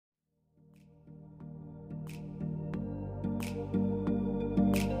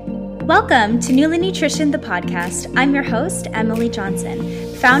Welcome to Newly Nutrition, the podcast. I'm your host, Emily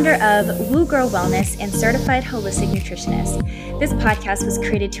Johnson, founder of Woo Girl Wellness and certified holistic nutritionist. This podcast was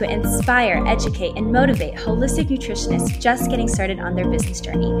created to inspire, educate, and motivate holistic nutritionists just getting started on their business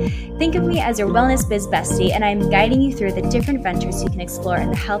journey. Think of me as your wellness biz bestie, and I'm guiding you through the different ventures you can explore in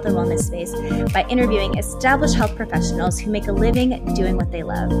the health and wellness space by interviewing established health professionals who make a living doing what they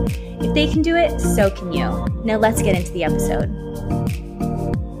love. If they can do it, so can you. Now let's get into the episode.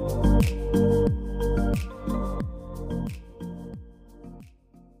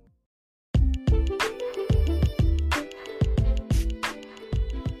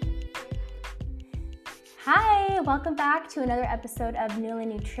 Hi, welcome back to another episode of Newly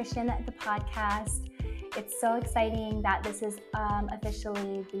Nutrition, the podcast. It's so exciting that this is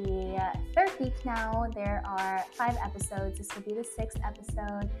officially the third week now. There are 5 episodes. This will be the 6th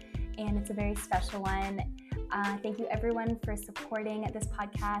episode, and it's a very special one. Thank you everyone for supporting this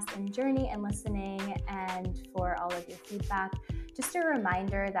podcast and journey and listening, and for all of your feedback. Just a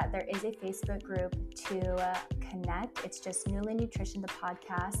reminder that there is a Facebook group to connect. It's just Newly Nutrition, the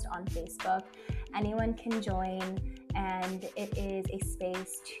podcast on Facebook. Anyone can join, and it is a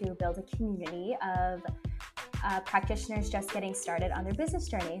space to build a community of practitioners just getting started on their business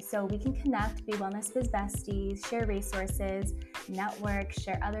journey. So we can connect, be wellness biz besties, share resources, network,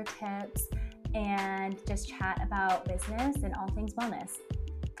 share other tips, and just chat about business and all things wellness.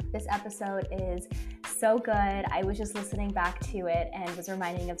 This episode is so good. I was just listening back to it and was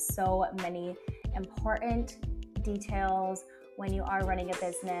reminding of so many important details when you are running a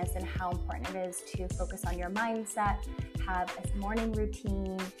business, and how important it is to focus on your mindset, have a morning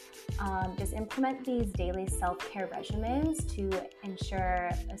routine, just implement these daily self-care regimens to ensure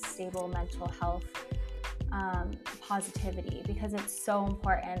a stable mental health, positivity, because it's so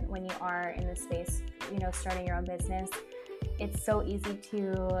important when you are in this space, starting your own business. It's so easy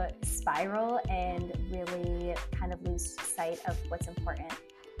to spiral and really kind of lose sight of what's important.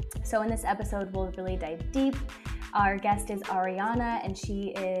 So in this episode, we'll really dive deep. Our guest is Ariana, and she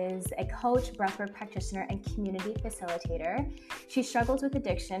is a coach, breathwork practitioner, and community facilitator. She struggled with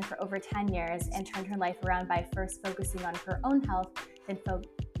addiction for over 10 years and turned her life around by first focusing on her own health,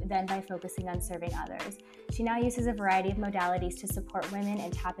 then by focusing on serving others. She now uses a variety of modalities to support women in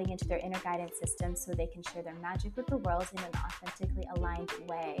tapping into their inner guidance system so they can share their magic with the world in an authentically aligned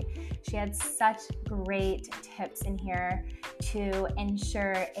way. She had such great tips in here to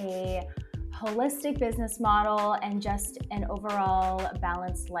ensure a holistic business model and just an overall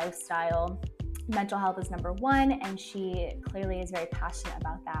balanced lifestyle. Mental health is number one, and she clearly is very passionate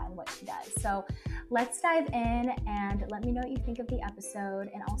about that and what she does. So let's dive in, and let me know what you think of the episode,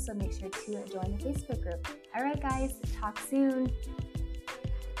 and also make sure to join the Facebook group. All right, guys, talk soon.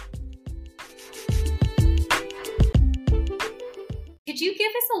 Could you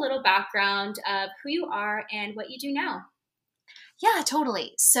give us a little background of who you are and what you do now? Yeah,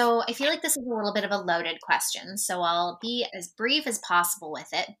 totally. So I feel like this is a little bit of a loaded question, so I'll be as brief as possible with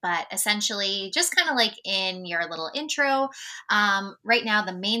it. But essentially, just kind of like in your little intro, right now,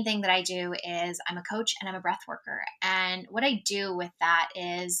 the main thing that I do is I'm a coach and I'm a breath worker. And what I do with that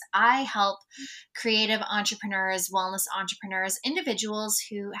is I help creative entrepreneurs, wellness entrepreneurs, individuals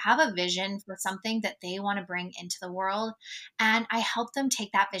who have a vision for something that they want to bring into the world. And I help them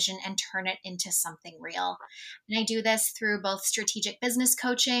take that vision and turn it into something real. And I do this through both strategic business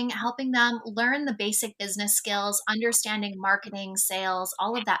coaching, helping them learn the basic business skills, understanding marketing, sales,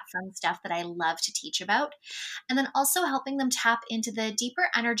 all of that fun stuff that I love to teach about. And then also helping them tap into the deeper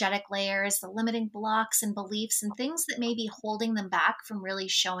energetic layers, the limiting blocks and beliefs and things that may be holding them back from really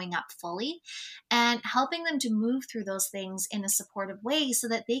showing up fully, and helping them to move through those things in a supportive way so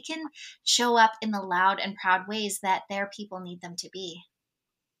that they can show up in the loud and proud ways that their people need them to be.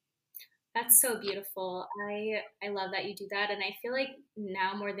 That's so beautiful. I love that you do that. And I feel like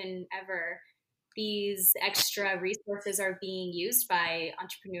now more than ever, these extra resources are being used by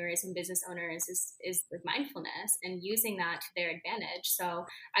entrepreneurs and business owners is with mindfulness and using that to their advantage. So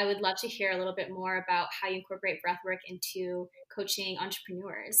I would love to hear a little bit more about how you incorporate breathwork into coaching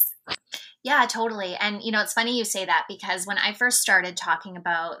entrepreneurs. Yeah, totally. And, it's funny you say that, because when I first started talking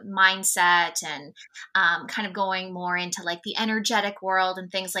about mindset and kind of going more into like the energetic world and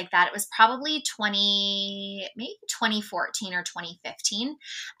things like that, it was probably maybe 2014 or 2015.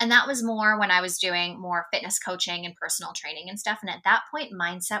 And that was more when I was doing more fitness coaching and personal training and stuff. And at that point,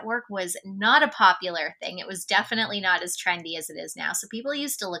 mindset work was not a popular thing. It was definitely not as trendy as it is now. So people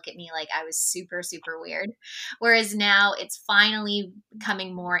used to look at me like I was super, super weird. Whereas now it's finally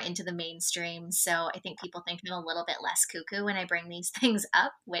coming more into the mainstream. So I think people think I'm a little bit less cuckoo when I bring these things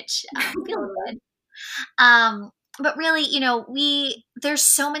up, which feels good. But really, there's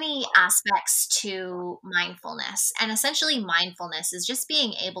so many aspects to mindfulness. And essentially, mindfulness is just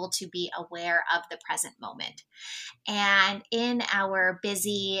being able to be aware of the present moment. And in our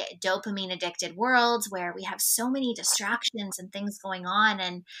busy, dopamine addicted worlds where we have so many distractions and things going on,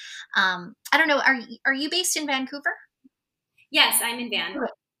 and I don't know, are you based in Vancouver? Yes, I'm in Van.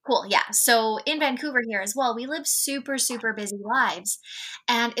 Cool. Yeah. So in Vancouver here as well, we live super, super busy lives.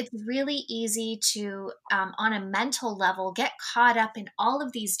 And it's really easy to, on a mental level, get caught up in all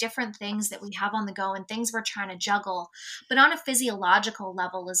of these different things that we have on the go and things we're trying to juggle. But on a physiological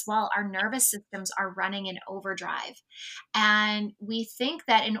level as well, our nervous systems are running in overdrive. And we think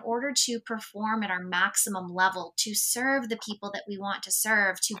that in order to perform at our maximum level, to serve the people that we want to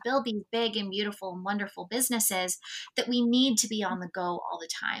serve, to build these big and beautiful and wonderful businesses, that we need to be on the go all the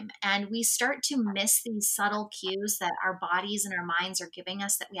time. And we start to miss these subtle cues that our bodies and our minds are giving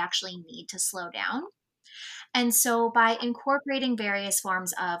us that we actually need to slow down. And so, by incorporating various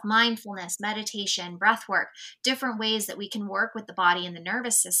forms of mindfulness, meditation, breath work, different ways that we can work with the body and the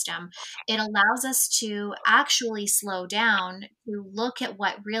nervous system, it allows us to actually slow down, to look at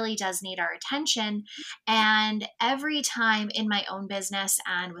what really does need our attention. And every time in my own business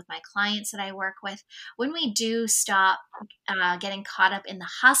and with my clients that I work with, when we do stop getting caught up in the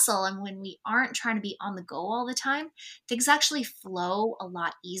hustle and when we aren't trying to be on the go all the time, things actually flow a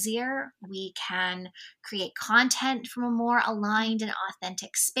lot easier. We can create content from a more aligned and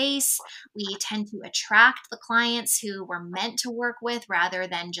authentic space. We tend to attract the clients who we're meant to work with rather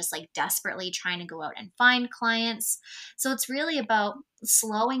than just like desperately trying to go out and find clients. So it's really about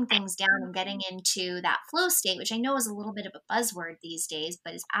slowing things down and getting into that flow state, which I know is a little bit of a buzzword these days,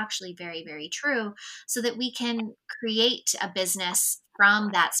 but is actually very, very true, so that we can create a business from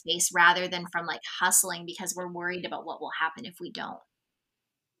that space rather than from like hustling because we're worried about what will happen if we don't.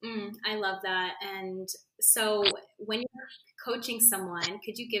 I love that. And so when you're coaching someone,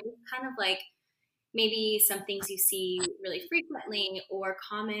 could you give kind of like maybe some things you see really frequently or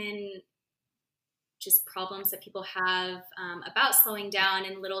common just problems that people have about slowing down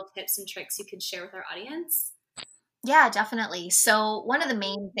and little tips and tricks you could share with our audience? Yeah, definitely. So, one of the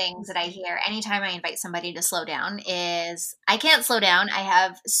main things that I hear anytime I invite somebody to slow down is I can't slow down. I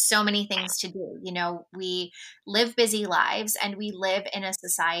have so many things to do. We live busy lives and we live in a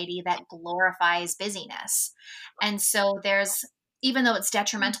society that glorifies busyness. And so, even though it's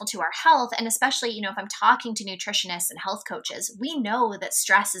detrimental to our health, and especially, if I'm talking to nutritionists and health coaches, we know that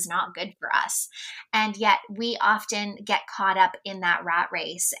stress is not good for us. And yet we often get caught up in that rat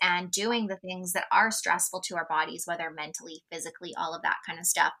race and doing the things that are stressful to our bodies, whether mentally, physically, all of that kind of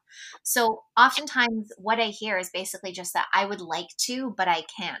stuff. So oftentimes what I hear is basically just that I would like to, but I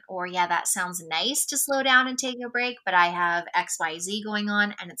can't. Or, yeah, that sounds nice to slow down and take a break, but I have XYZ going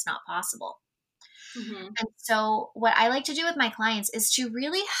on and it's not possible. Mm-hmm. And so, what I like to do with my clients is to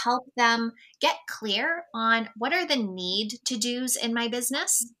really help them get clear on what are the need to do's in my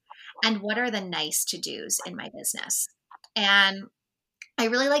business and what are the nice to do's in my business. And I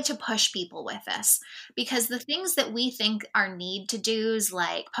really like to push people with this because the things that we think are need to do's,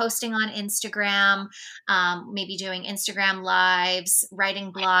 like posting on Instagram, maybe doing Instagram lives,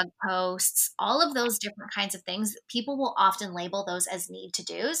 writing blog posts, all of those different kinds of things, people will often label those as need to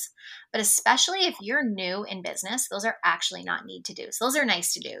do's. But especially if you're new in business, those are actually not need to do's. Those are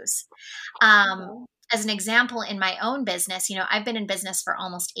nice to do's. As an example, in my own business, I've been in business for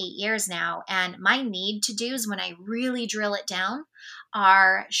almost 8 years now, and my need to do's, when I really drill it down,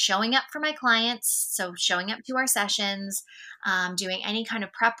 are showing up for my clients. So showing up to our sessions, doing any kind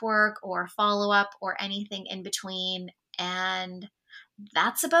of prep work or follow up or anything in between. And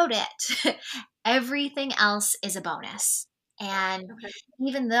that's about it. Everything else is a bonus. And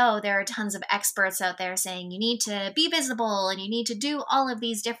even though there are tons of experts out there saying you need to be visible and you need to do all of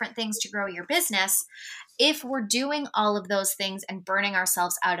these different things to grow your business, if we're doing all of those things and burning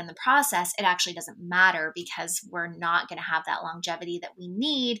ourselves out in the process, it actually doesn't matter because we're not going to have that longevity that we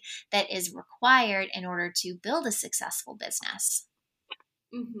need, that is required in order to build a successful business.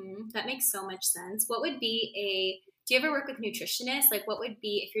 Mm-hmm. That makes so much sense. Do you ever work with nutritionists? Like, what would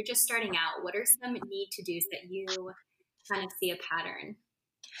be, if you're just starting out, what are some need to do's that you kind of see a pattern?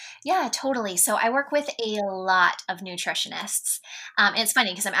 Yeah, totally. So I work with a lot of nutritionists. And it's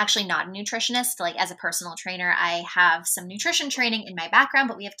funny because I'm actually not a nutritionist. Like, as a personal trainer, I have some nutrition training in my background,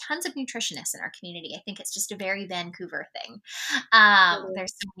 but we have tons of nutritionists in our community. I think it's just a very Vancouver thing.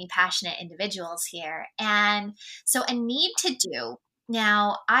 There's so many passionate individuals here. And so a need to do.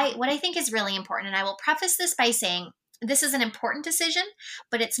 Now, what I think is really important, and I will preface this by saying this is an important decision,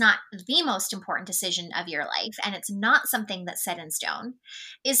 but it's not the most important decision of your life, and it's not something that's set in stone,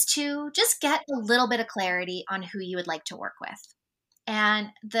 is to just get a little bit of clarity on who you would like to work with. And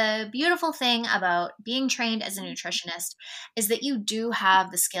the beautiful thing about being trained as a nutritionist is that you do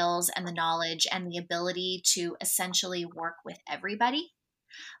have the skills and the knowledge and the ability to essentially work with everybody.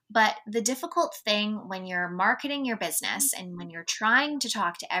 But the difficult thing when you're marketing your business and when you're trying to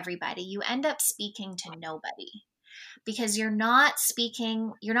talk to everybody, you end up speaking to nobody. Because you're not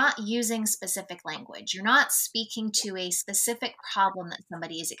using specific language. You're not speaking to a specific problem that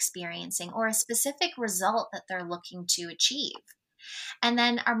somebody is experiencing or a specific result that they're looking to achieve. And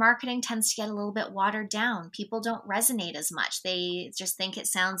then our marketing tends to get a little bit watered down. People don't resonate as much. They just think it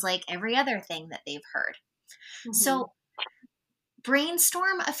sounds like every other thing that they've heard. Mm-hmm. So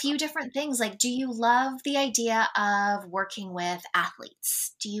brainstorm a few different things. Like, do you love the idea of working with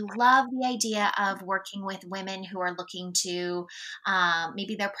athletes? Do you love the idea of working with women who are looking to,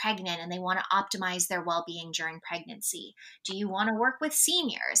 maybe they're pregnant and they want to optimize their well-being during pregnancy? Do you want to work with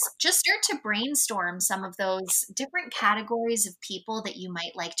seniors? Just start to brainstorm some of those different categories of people that you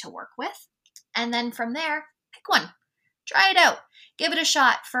might like to work with. And then from there, pick one. Try it out. Give it a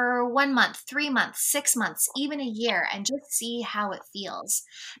shot for 1 month, 3 months, 6 months, even a year, and just see how it feels.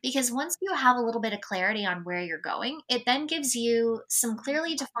 Because once you have a little bit of clarity on where you're going, it then gives you some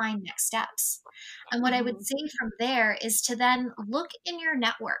clearly defined next steps. And what I would say from there is to then look in your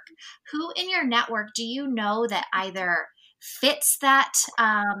network. Who in your network do you know that either fits that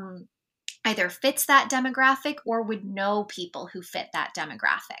demographic or would know people who fit that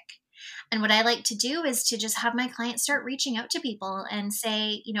demographic? And what I like to do is to just have my clients start reaching out to people and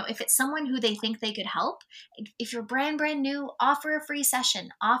say, if it's someone who they think they could help, if you're brand new, offer a free session,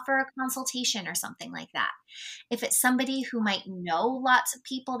 offer a consultation or something like that. If it's somebody who might know lots of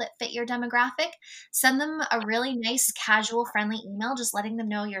people that fit your demographic, send them a really nice, casual, friendly email, just letting them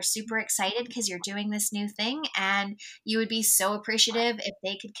know you're super excited because you're doing this new thing. And you would be so appreciative if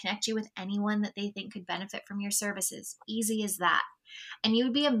they could connect you with anyone that they think could benefit from your services. Easy as that. And you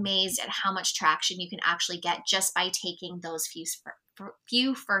would be amazed at how much traction you can actually get just by taking those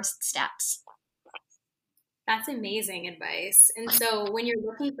few first steps. That's amazing advice. And so when you're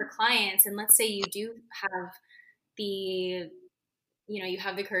looking for clients, and let's say you do have you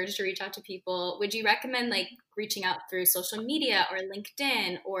have the courage to reach out to people, would you recommend reaching out through social media or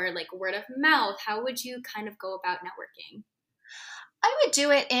LinkedIn or word of mouth? How would you kind of go about networking? I would do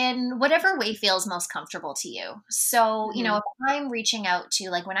it in whatever way feels most comfortable to you. So, if I'm reaching out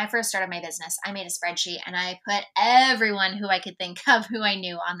to, when I first started my business, I made a spreadsheet and I put everyone who I could think of who I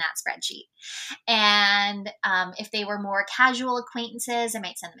knew on that spreadsheet. And if they were more casual acquaintances, I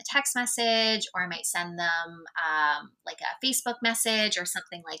might send them a text message, or I might send them a Facebook message or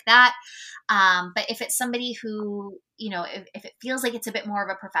something like that. But if it's somebody who, if it feels like it's a bit more of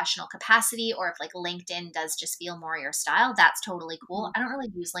a professional capacity, or if LinkedIn does just feel more your style, that's totally cool. I don't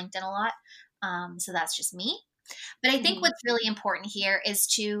really use LinkedIn a lot. So that's just me. But I think what's really important here is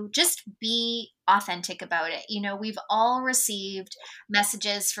to just be authentic about it. We've all received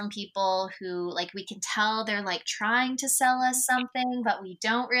messages from people who we can tell they're trying to sell us something, but we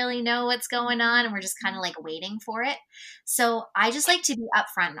don't really know what's going on. And we're just kind of waiting for it. So I just like to be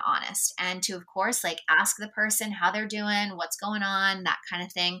upfront and honest, and to, of course, ask the person how they're doing, what's going on, that kind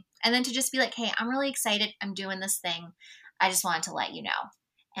of thing. And then to just be hey, I'm really excited. I'm doing this thing. I just wanted to let you know.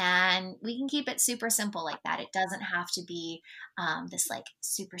 And we can keep it super simple like that. It doesn't have to be this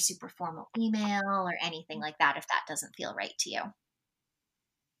super, super formal email or anything like that if that doesn't feel right to you.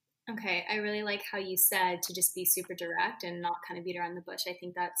 Okay. I really like how you said to just be super direct and not kind of beat around the bush. I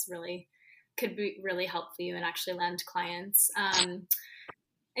think that's could be really helpful you and actually land clients.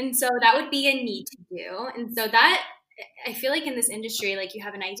 And so that would be a need to do. And so that, I feel in this industry, you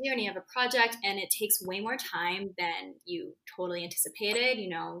have an idea and you have a project and it takes way more time than you totally anticipated.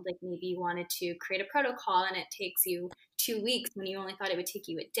 Maybe you wanted to create a protocol and it takes you 2 weeks when you only thought it would take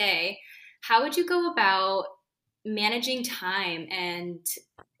you a day. How would you go about managing time and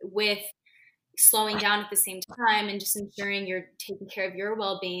with slowing down at the same time and just ensuring you're taking care of your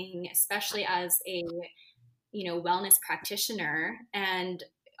well-being, especially as a, wellness practitioner? And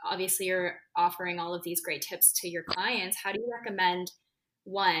obviously you're offering all of these great tips to your clients. How do you recommend,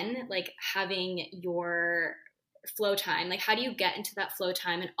 one, having your flow time? How do you get into that flow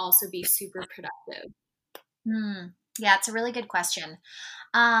time and also be super productive? Yeah, it's a really good question.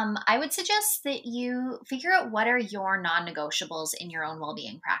 I would suggest that you figure out what are your non-negotiables in your own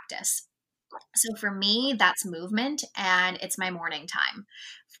well-being practice. So for me, that's movement, and it's my morning time.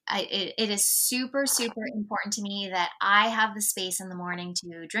 it is super, super important to me that I have the space in the morning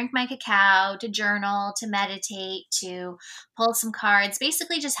to drink my cacao, to journal, to meditate, to pull some cards,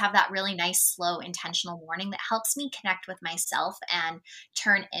 basically just have that really nice, slow, intentional morning that helps me connect with myself and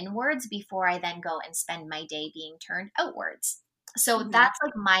turn inwards before I then go and spend my day being turned outwards. So that's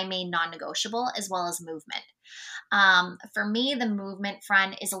like my main non-negotiable, as well as movement. For me, the movement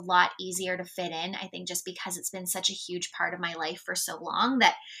front is a lot easier to fit in. I think just because it's been such a huge part of my life for so long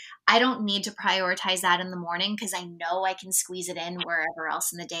that I don't need to prioritize that in the morning, because I know I can squeeze it in wherever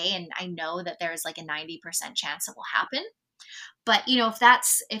else in the day. And I know that there's like a 90% chance it will happen. But,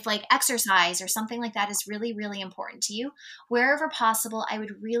 if like exercise or something like that is really, really important to you, wherever possible, I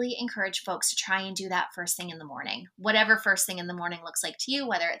would really encourage folks to try and do that first thing in the morning, whatever first thing in the morning looks like to you,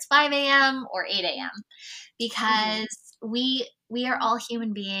 whether it's 5 a.m. or 8 a.m., because we are all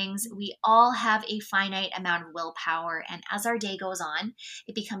human beings. We all have a finite amount of willpower. And as our day goes on,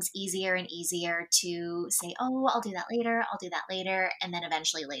 it becomes easier and easier to say, oh, I'll do that later. I'll do that later. And then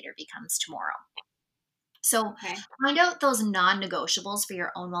eventually later becomes tomorrow. So find out those non-negotiables for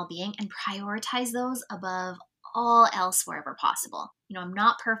your own well-being and prioritize those above all else wherever possible. I'm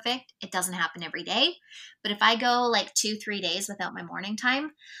not perfect. It doesn't happen every day. But if I go like 2-3 days without my morning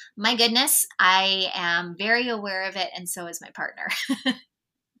time, my goodness, I am very aware of it. And so is my partner.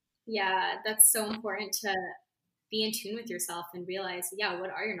 Yeah, that's so important to be in tune with yourself and realize,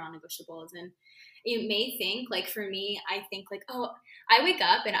 what are your non-negotiables? And you may think, like for me, I think like, oh, I wake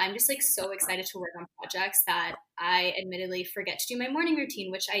up and I'm just like so excited to work on projects that I admittedly forget to do my morning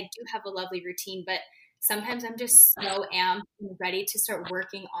routine, which I do have a lovely routine, but sometimes I'm just so amped and ready to start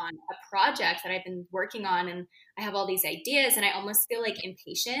working on a project that I've been working on, and I have all these ideas and I almost feel like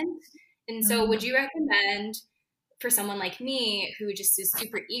impatient. And so would you recommend for someone like me who just is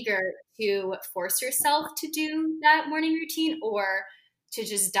super eager to force yourself to do that morning routine, or to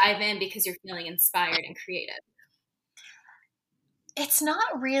just dive in because you're feeling inspired and creative? It's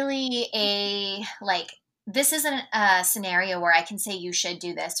not really this isn't a scenario where I can say you should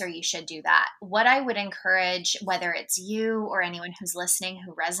do this or you should do that. What I would encourage, whether it's you or anyone who's listening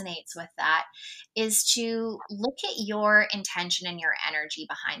who resonates with that, is to look at your intention and your energy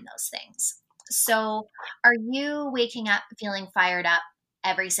behind those things. So are you waking up feeling fired up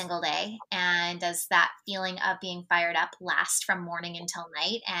every single day? And does that feeling of being fired up last from morning until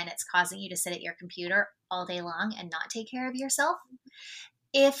night, and it's causing you to sit at your computer all day long and not take care of yourself?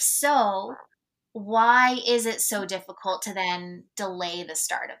 If so, why is it so difficult to then delay the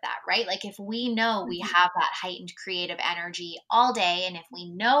start of that, right? Like if we know we have that heightened creative energy all day, and if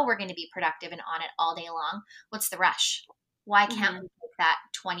we know we're going to be productive and on it all day long, what's the rush? Why can't we take that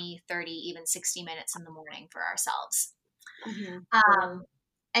 20, 30, even 60 minutes in the morning for ourselves?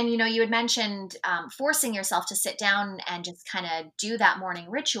 And, you had mentioned forcing yourself to sit down and just kind of do that morning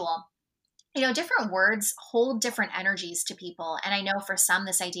ritual. Different words hold different energies to people. And I know for some,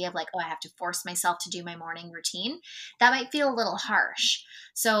 this idea of like, oh, I have to force myself to do my morning routine, that might feel a little harsh.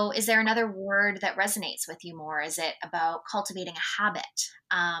 So is there another word that resonates with you more? Is it about cultivating a habit?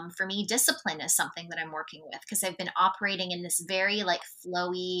 For me, discipline is something that I'm working with, because I've been operating in this very like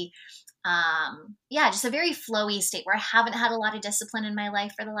flowy, just a very flowy state where I haven't had a lot of discipline in my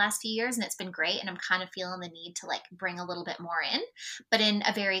life for the last few years, and it's been great. And I'm kind of feeling the need to like bring a little bit more in, but in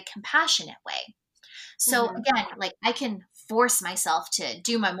a very compassionate way. So again, like I can force myself to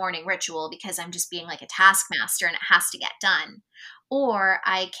do my morning ritual because I'm just being like a taskmaster and it has to get done. Or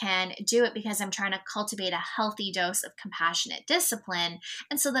I can do it because I'm trying to cultivate a healthy dose of compassionate discipline,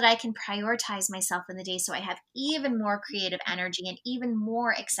 and so that I can prioritize myself in the day so I have even more creative energy and even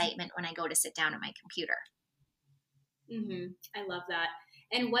more excitement when I go to sit down at my computer. I love that.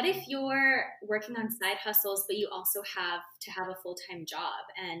 And what if you're working on side hustles, but you also have to have a full-time job?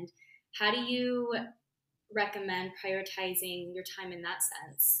 And how do you recommend prioritizing your time in that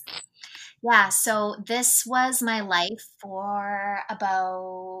sense? Yeah, so this was my life for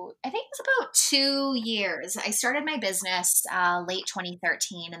about, I think it was about 2 years. I started my business late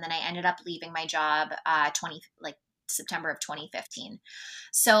 2013, and then I ended up leaving my job September of 2015.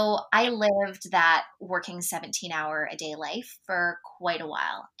 So I lived that working 17-hour-a-day life for quite a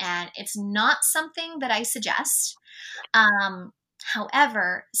while, and it's not something that I suggest.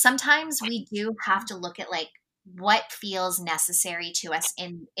 However, sometimes we do have to look at like what feels necessary to us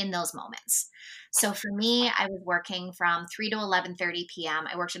in those moments. So for me, I was working from 3 to 11:30 p.m.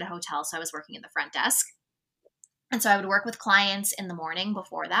 I worked at a hotel, so I was working in the front desk. And so I would work with clients in the morning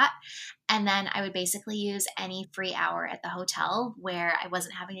before that. And then I would basically use any free hour at the hotel where I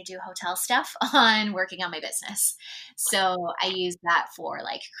wasn't having to do hotel stuff on working on my business. So I used that for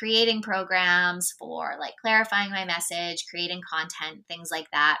like creating programs, for like clarifying my message, creating content, things like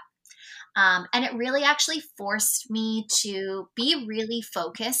that. And it really actually forced me to be really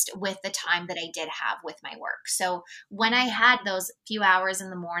focused with the time that I did have with my work. So when I had those few hours in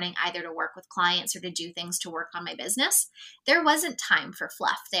the morning, either to work with clients or to do things to work on my business, there wasn't time for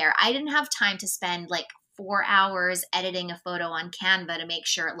fluff there. I didn't have time to spend like 4 hours editing a photo on Canva to make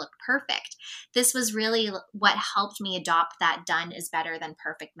sure it looked perfect. This was really what helped me adopt that done is better than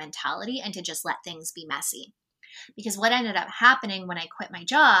perfect mentality and to just let things be messy. Because what ended up happening when I quit my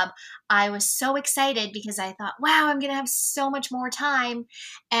job, I was so excited because I thought, wow, I'm going to have so much more time.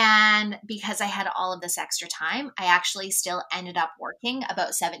 And because I had all of this extra time, I actually still ended up working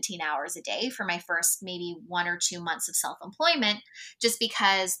about 17 hours a day for my first maybe 1 or 2 months of self-employment, just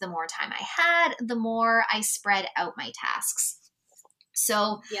because the more time I had, the more I spread out my tasks.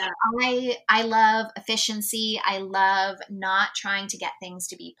 So Yeah. I love efficiency. I love not trying to get things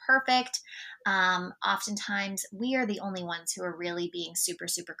to be perfect. Oftentimes we are the only ones who are really being super,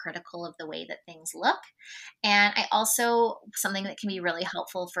 super critical of the way that things look. And I also, something that can be really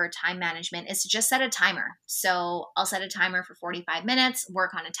helpful for time management is to just set a timer. So I'll set a timer for 45 minutes,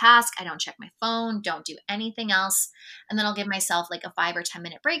 work on a task. I don't check my phone, don't do anything else. And then I'll give myself like a 5 or 10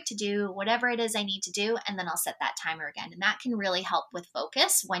 minute break to do whatever it is I need to do. And then I'll set that timer again. And that can really help with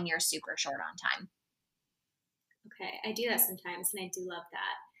focus when you're super short on time. Okay. I do that sometimes and I do love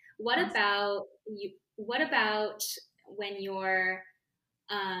that. What about you? What about when you're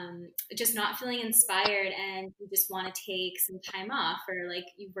just not feeling inspired and you just want to take some time off, or like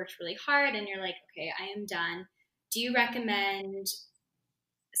you've worked really hard and you're like, okay, I am done. Do you recommend,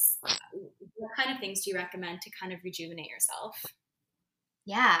 what kind of things do you recommend to kind of rejuvenate yourself?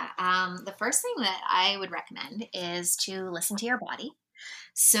 Yeah. The first thing that I would recommend is to listen to your body.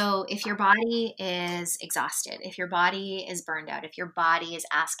 So if your body is exhausted, if your body is burned out, if your body is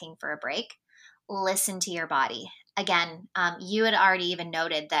asking for a break, listen to your body. Again, you had already even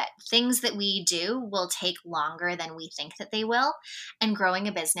noted that things that we do will take longer than we think that they will. And growing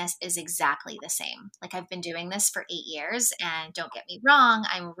a business is exactly the same. Like I've been doing this for 8 years, and don't get me wrong,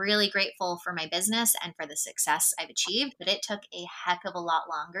 I'm really grateful for my business and for the success I've achieved, but it took a heck of a lot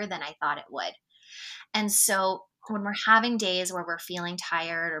longer than I thought it would. And so when we're having days where we're feeling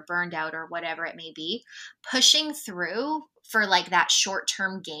tired or burned out or whatever it may be, pushing through for like that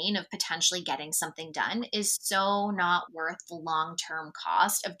short-term gain of potentially getting something done is so not worth the long-term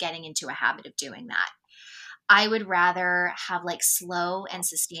cost of getting into a habit of doing that. I would rather have like slow and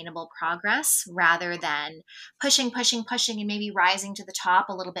sustainable progress rather than pushing, pushing, pushing, and maybe rising to the top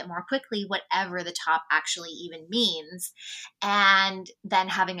a little bit more quickly, whatever the top actually even means, and then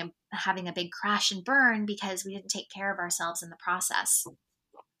having a big crash and burn because we didn't take care of ourselves in the process.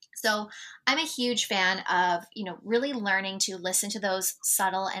 So I'm a huge fan of, really learning to listen to those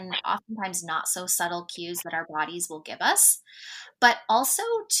subtle and oftentimes not so subtle cues that our bodies will give us, but also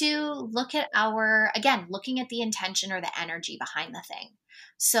to look at looking at the intention or the energy behind the thing.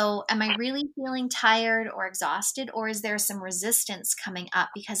 So am I really feeling tired or exhausted, or is there some resistance coming up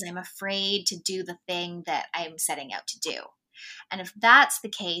because I'm afraid to do the thing that I'm setting out to do? And if that's the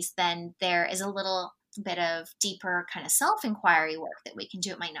case, then there is a little bit of deeper kind of self-inquiry work that we can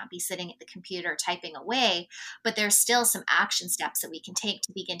do. It might not be sitting at the computer typing away, but there's still some action steps that we can take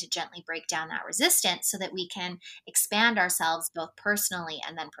to begin to gently break down that resistance so that we can expand ourselves both personally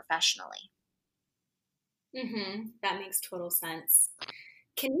and then professionally. That makes total sense.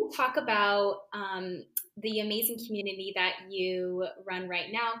 Can you talk about the amazing community that you run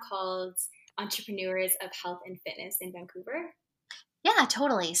right now called Entrepreneurs of Health and Fitness in Vancouver? Yeah,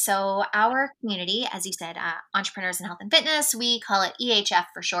 totally. So our community, as you said, Entrepreneurs in Health and Fitness, we call it EHF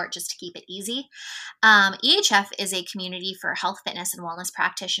for short, just to keep it easy. EHF is a community for health, fitness, and wellness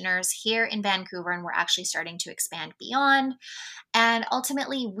practitioners here in Vancouver, and we're actually starting to expand beyond. And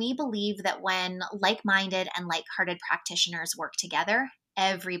ultimately, we believe that when like-minded and like-hearted practitioners work together,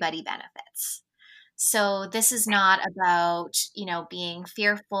 everybody benefits. So this is not about, being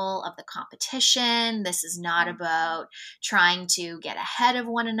fearful of the competition. This is not about trying to get ahead of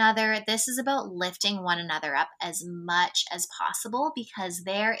one another. This is about lifting one another up as much as possible because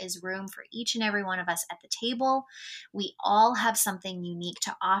there is room for each and every one of us at the table. We all have something unique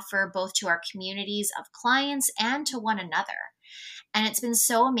to offer both to our communities of clients and to one another. And it's been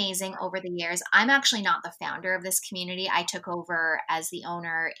so amazing over the years. I'm actually not the founder of this community. I took over as the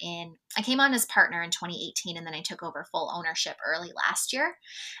owner I came on as partner in 2018, and then I took over full ownership early last year.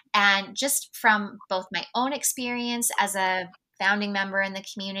 And just from both my own experience as a founding member in the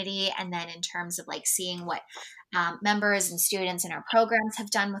community, and then in terms of like seeing what members and students in our programs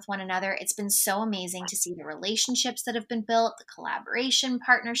have done with one another, it's been so amazing to see the relationships that have been built, the collaboration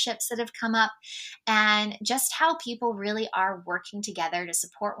partnerships that have come up, and just how people really are working together to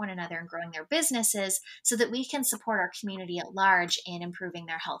support one another and growing their businesses so that we can support our community at large in improving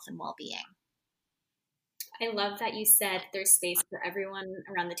their health and well-being. I love that you said there's space for everyone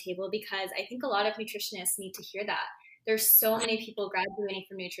around the table, because I think a lot of nutritionists need to hear that. There's so many people graduating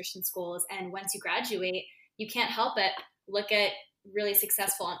from nutrition schools, and once you graduate, you can't help but look at really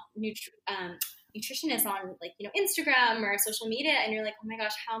successful nutritionists on, like, Instagram or social media, and you're like, oh my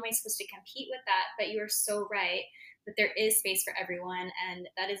gosh, how am I supposed to compete with that? But you are so right that there is space for everyone, and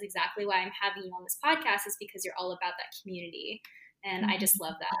that is exactly why I'm having you on this podcast, is because you're all about that community, and I just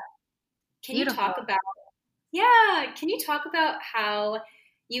love that. Can you talk about how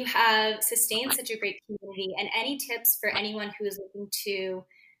you have sustained such a great community, and any tips for anyone who is looking to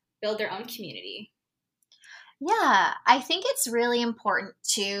build their own community? Yeah, I think it's really important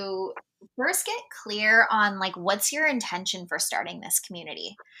to first get clear on like what's your intention for starting this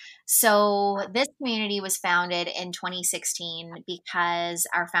community. So this community was founded in 2016 because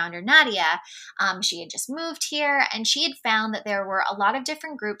our founder Nadia, she had just moved here, and she had found that there were a lot of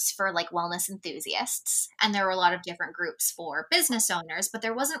different groups for like wellness enthusiasts, and there were a lot of different groups for business owners, but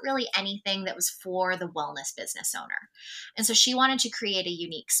there wasn't really anything that was for the wellness business owner. And so she wanted to create a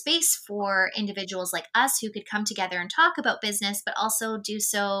unique space for individuals like us who could come together and talk about business, but also do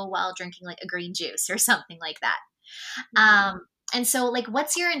so while drinking like a green juice or something like that. And so, like,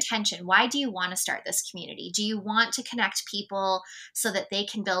 what's your intention? Why do you want to start this community? Do you want to connect people so that they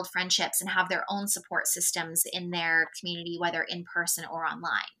can build friendships and have their own support systems in their community, whether in person or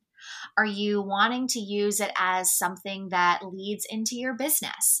online? Are you wanting to use it as something that leads into your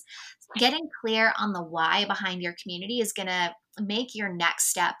business? Getting clear on the why behind your community is going to make your next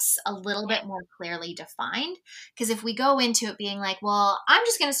steps a little bit more clearly defined. Because if we go into it being like, well, I'm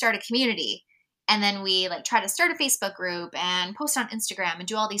just going to start a community, and then we like try to start a Facebook group and post on Instagram and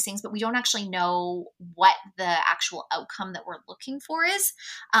do all these things, but we don't actually know what the actual outcome that we're looking for is,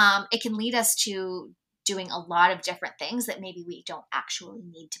 it can lead us to doing a lot of different things that maybe we don't actually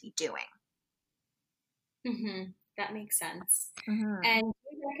need to be doing. That makes sense. And do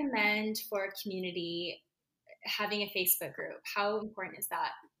you recommend for a community having a Facebook group? How important is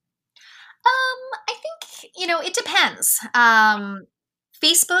that? I think, it depends.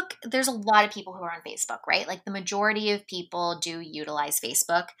 Facebook, there's a lot of people who are on Facebook, right? Like the majority of people do utilize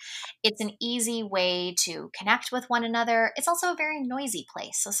Facebook. It's an easy way to connect with one another. It's also a very noisy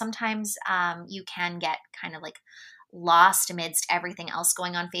place. So sometimes you can get kind of like lost amidst everything else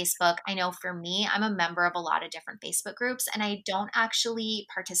going on Facebook. I know for me, I'm a member of a lot of different Facebook groups, and I don't actually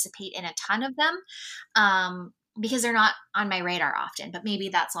participate in a ton of them because they're not on my radar often. But maybe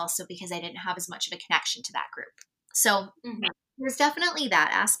that's also because I didn't have as much of a connection to that group. So there's definitely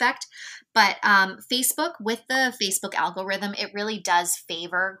that aspect, but Facebook, with the Facebook algorithm, it really does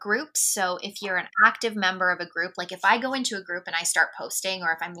favor groups. So if you're an active member of a group, like if I go into a group and I start posting,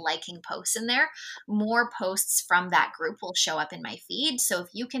 or if I'm liking posts in there, more posts from that group will show up in my feed. So if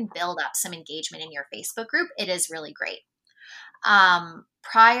you can build up some engagement in your Facebook group, it is really great.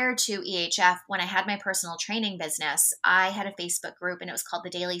 Prior to EHF, when I had my personal training business, I had a Facebook group, and it was called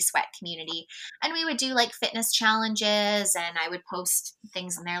the Daily Sweat Community. And we would do like fitness challenges, and I would post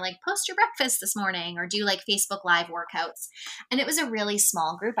things in there like post your breakfast this morning, or do like Facebook Live workouts. And it was a really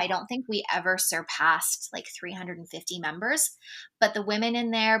small group. I don't think we ever surpassed like 350 members, but the women in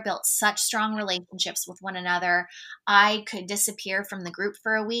there built such strong relationships with one another. I could disappear from the group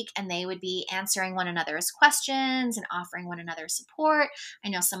for a week, and they would be answering one another's questions and offering one another support. I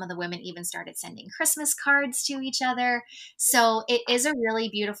know some of the women even started sending Christmas cards to each other. So it is a really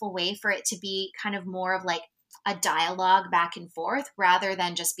beautiful way for it to be kind of more of like a dialogue back and forth, rather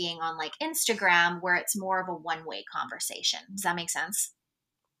than just being on like Instagram, where it's more of a one-way conversation. Does that make sense?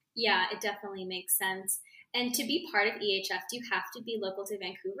 Yeah, it definitely makes sense. And to be part of EHF, do you have to be local to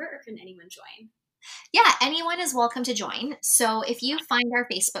Vancouver, or can anyone join? Yeah, anyone is welcome to join. So if you find our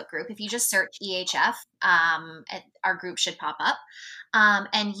Facebook group, if you just search EHF, our group should pop up.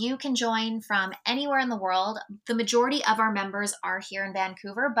 And you can join from anywhere in the world. The majority of our members are here in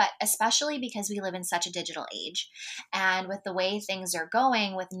Vancouver, but especially because we live in such a digital age, and with the way things are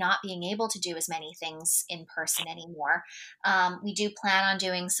going, with not being able to do as many things in person anymore, we do plan on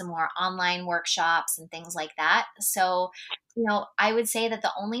doing some more online workshops and things like that. So I would say that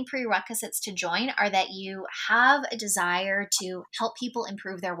the only prerequisites to join are that you have a desire to help people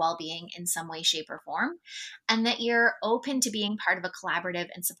improve their well-being in some way, shape, or form, and that you're open to being part of a collaborative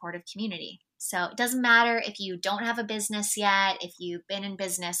and supportive community. So it doesn't matter if you don't have a business yet, if you've been in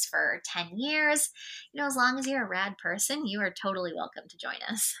business for 10 years, as long as you're a rad person, you are totally welcome to join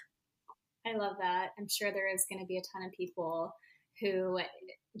us. I love that. I'm sure there is going to be a ton of people who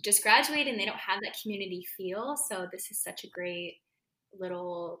just graduate and they don't have that community feel. So this is such a great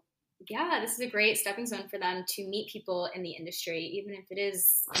this is a great stepping stone for them to meet people in the industry, even if it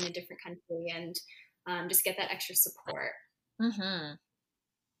is in a different country, and just get that extra support. Mm-hmm.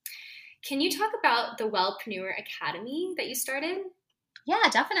 Can you talk about the Wellpreneur Academy that you started? Yeah,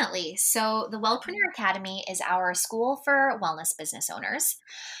 definitely. So the Wellpreneur Academy is our school for wellness business owners.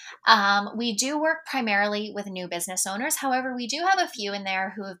 We do work primarily with new business owners. However, we do have a few in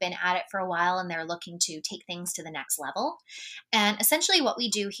there who have been at it for a while and they're looking to take things to the next level. And essentially what we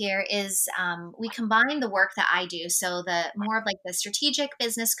do here is we combine the work that I do. So the more of like the strategic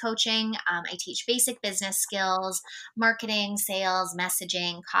business coaching, I teach basic business skills, marketing, sales,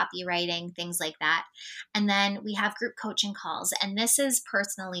 messaging, copywriting, things like that. And then we have group coaching calls. And this is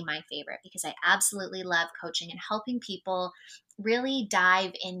personally my favorite because I absolutely love coaching and helping people really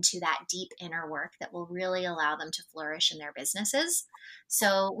dive into that deep inner work that will really allow them to flourish in their businesses.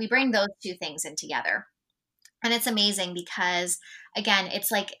 So we bring those two things in together. And it's amazing because, again, it's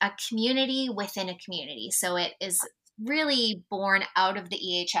like a community within a community. So it is really born out of the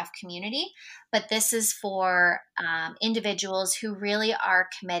EHF community, but this is for individuals who really are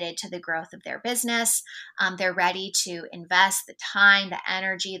committed to the growth of their business. They're ready to invest the time, the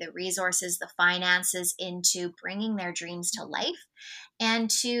energy, the resources, the finances into bringing their dreams to life, and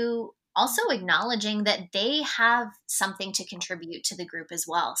to also acknowledging that they have something to contribute to the group as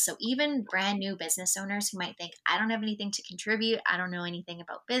well. So even brand new business owners who might think, I don't have anything to contribute, I don't know anything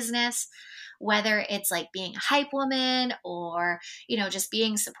about business, whether it's like being a hype woman or, just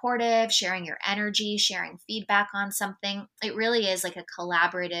being supportive, sharing your energy, sharing feedback on something. It really is like a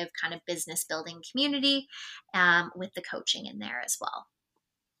collaborative kind of business building community with the coaching in there as well.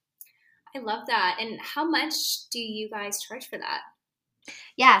 I love that. And how much do you guys charge for that?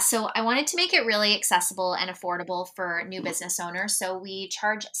 Yeah, so I wanted to make it really accessible and affordable for new business owners. So we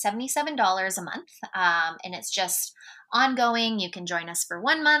charge $77 a month, and it's just ongoing. You can join us for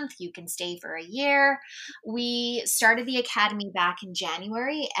 1 month. You can stay for a year. We started the academy back in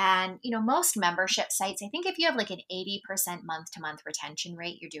January, and most membership sites, I think if you have like an 80% month-to-month retention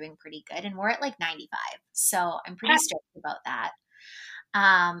rate, you're doing pretty good, and we're at like 95. So I'm pretty stoked about that.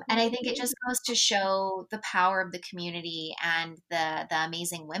 And I think it just goes to show the power of the community and the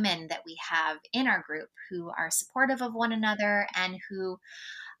amazing women that we have in our group who are supportive of one another and who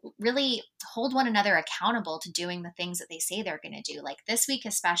really hold one another accountable to doing the things that they say they're going to do. Like this week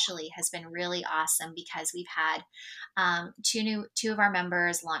especially has been really awesome because we've had two of our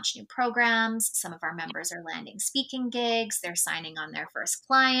members launch new programs. Some of our members are landing speaking gigs. They're signing on their first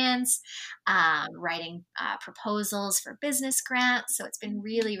clients, writing proposals for business grants. So it's been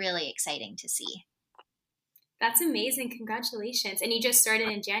really, really exciting to see. That's amazing. Congratulations. And you just started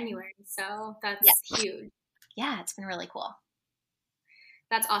in January. So that's huge. Yeah, it's been really cool.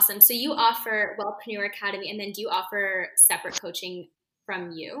 That's awesome. So you offer Wellpreneur Academy, and then do you offer separate coaching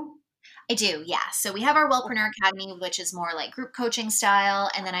from you? I do, yeah. So we have our Wellpreneur Academy, which is more like group coaching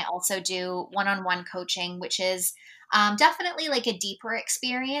style. And then I also do one-on-one coaching, which is definitely like a deeper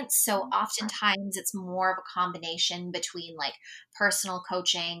experience. So oftentimes it's more of a combination between like personal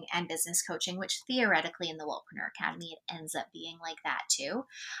coaching and business coaching, which theoretically in the Wellpreneur Academy, it ends up being like that too.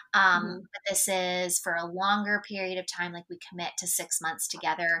 But this is for a longer period of time, like we commit to 6 months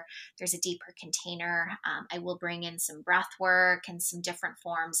together. There's a deeper container. I will bring in some breath work and some different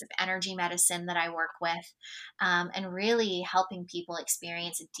forms of energy medicine that I work with, and really helping people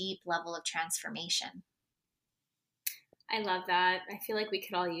experience a deep level of transformation. I love that. I feel like we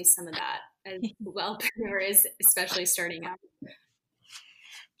could all use some of that as wellpreneurs, especially starting out.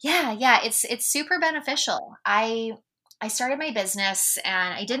 Yeah, it's super beneficial. I started my business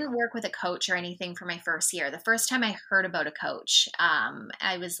and I didn't work with a coach or anything for my first year. The first time I heard about a coach,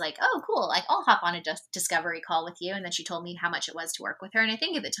 I was like, oh, cool. Like I'll hop on a discovery call with you. And then she told me how much it was to work with her. And I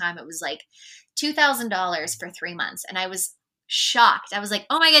think at the time it was like $2,000 for 3 months. And I was shocked. I was like,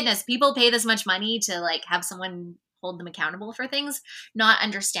 oh my goodness, people pay this much money to like have someone hold them accountable for things, not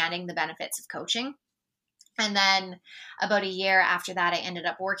understanding the benefits of coaching. And then about a year after that, I ended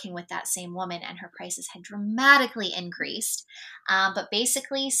up working with that same woman, and her prices had dramatically increased. But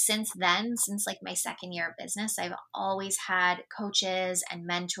basically, since then, since like my second year of business, I've always had coaches and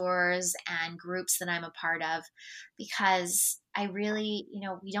mentors and groups that I'm a part of, because I really,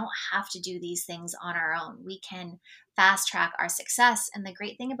 we don't have to do these things on our own. We can fast track our success. And the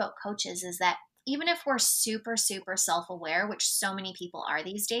great thing about coaches is that even if we're super, super self-aware, which so many people are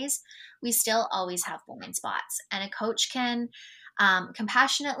these days, we still always have blind spots. And a coach can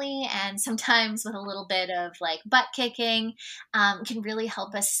compassionately, and sometimes with a little bit of like butt kicking, can really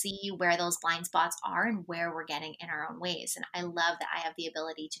help us see where those blind spots are and where we're getting in our own ways. And I love that I have the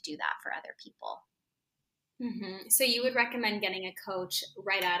ability to do that for other people. Mm-hmm. So you would recommend getting a coach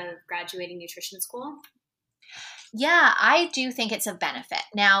right out of graduating nutrition school? Yeah, I do think it's a benefit.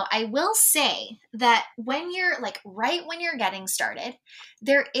 Now, I will say that when you're like right when you're getting started,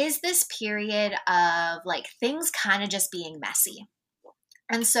 there is this period of like things kind of just being messy.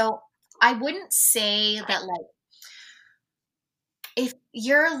 And so I wouldn't say that like if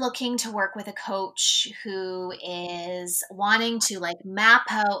you're looking to work with a coach who is wanting to like map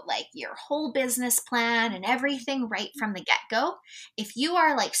out like your whole business plan and everything right from the get-go, if you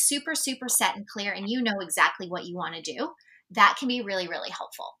are like super, super set and clear and you know exactly what you want to do, that can be really, really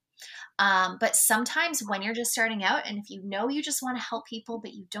helpful. But sometimes when you're just starting out, and if you know you just want to help people,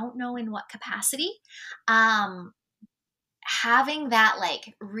 but you don't know in what capacity, having that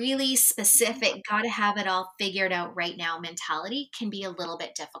like really specific, got to have it all figured out right now mentality can be a little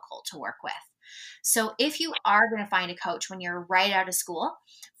bit difficult to work with. So if you are going to find a coach when you're right out of school,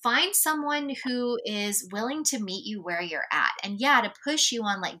 find someone who is willing to meet you where you're at. And yeah, to push you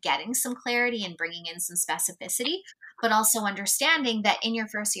on like getting some clarity and bringing in some specificity, but also understanding that in your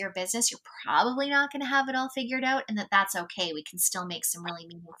first year of business, you're probably not going to have it all figured out, and that that's okay. We can still make some really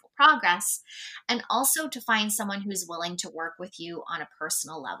meaningful progress. And also to find someone who's willing to work with you on a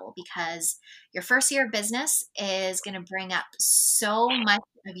personal level, because your first year of business is going to bring up so much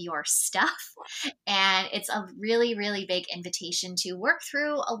of your stuff. And it's a really, really big invitation to work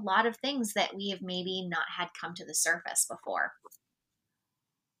through a lot of things that we have maybe not had come to the surface before.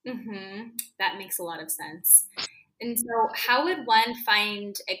 Mm-hmm. That makes a lot of sense. And so how would one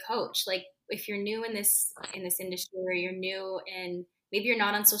find a coach? Like if you're new in this industry, or you're new and maybe you're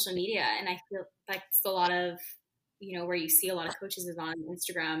not on social media, and I feel that's a lot of, where you see a lot of coaches is on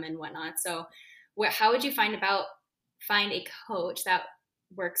Instagram and whatnot. So how would you find a coach that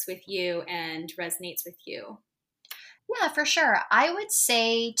works with you and resonates with you? Yeah, for sure. I would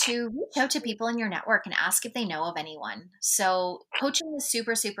say to reach out to people in your network and ask if they know of anyone. So coaching is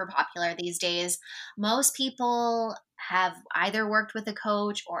super, super popular these days. Most people have either worked with a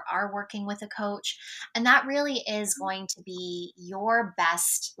coach or are working with a coach. And that really is going to be your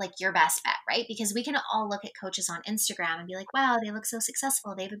best bet, right? Because we can all look at coaches on Instagram and be like, wow, they look so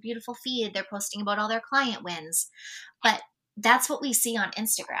successful. They have a beautiful feed. They're posting about all their client wins. But that's what we see on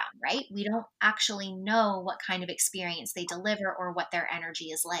Instagram, right? We don't actually know what kind of experience they deliver or what their energy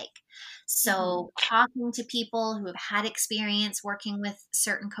is like. So talking to people who have had experience working with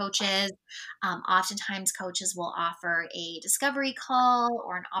certain coaches, oftentimes coaches will offer a discovery call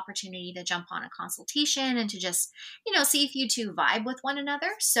or an opportunity to jump on a consultation and to just, see if you two vibe with one another.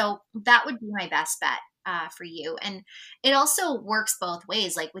 So that would be my best bet. For you. And it also works both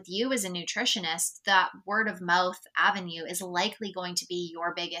ways. Like with you as a nutritionist, that word of mouth avenue is likely going to be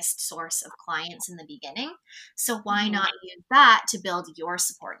your biggest source of clients in the beginning. So why not use that to build your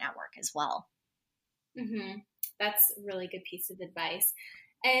support network as well? Mm-hmm. That's a really good piece of advice.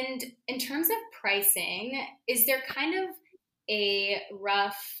 And in terms of pricing, is there kind of a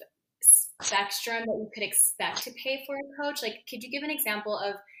rough spectrum that you could expect to pay for a coach? Like, could you give an example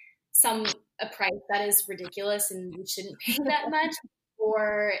of a price that is ridiculous and you shouldn't pay that much,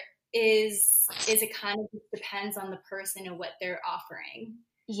 or is it kind of just depends on the person and what they're offering?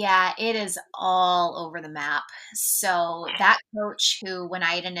 Yeah, it is all over the map. So that coach who, when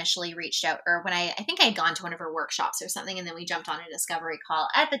I had initially reached out, or when I think I had gone to one of her workshops or something, and then we jumped on a discovery call,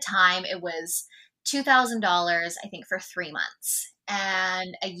 at the time it was $2,000, I think, for 3 months.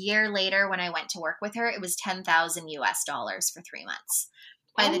 And a year later, when I went to work with her, it was $10,000 for 3 months.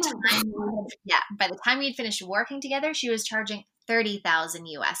 By the time we had finished working together, she was charging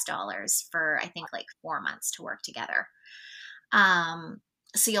 $30,000 for, I think, like 4 months to work together.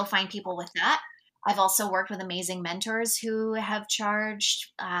 So you'll find people with that. I've also worked with amazing mentors who have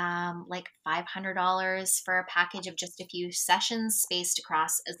charged like $500 for a package of just a few sessions spaced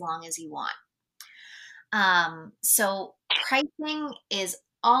across as long as you want. So pricing is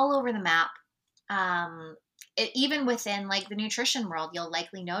all over the map. even within like the nutrition world, you'll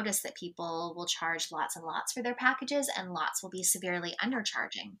likely notice that people will charge lots and lots for their packages and lots will be severely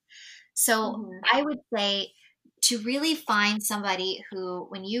undercharging. So I would say to really find somebody who,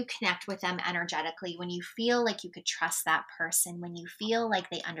 when you connect with them energetically, when you feel like you could trust that person, when you feel like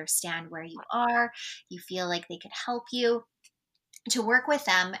they understand where you are, you feel like they could help you, to work with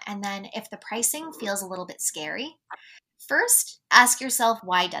them. And then if the pricing feels a little bit scary, first ask yourself,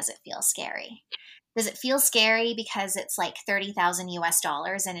 why does it feel scary? Does it feel scary because it's like 30,000 US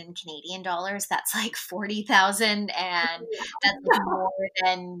dollars, and in Canadian dollars that's like 40,000, and that's like more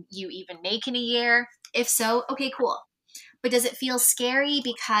than you even make in a year? If so, okay, cool. But does it feel scary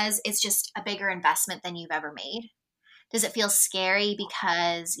because it's just a bigger investment than you've ever made? Does it feel scary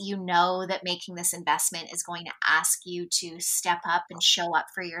because you know that making this investment is going to ask you to step up and show up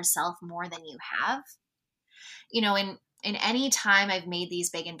for yourself more than you have? You know, in any time I've made these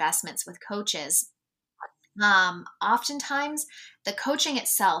big investments with coaches, oftentimes the coaching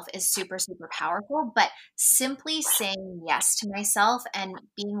itself is super, super powerful, but simply saying yes to myself and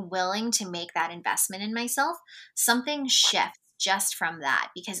being willing to make that investment in myself, something shifts just from that,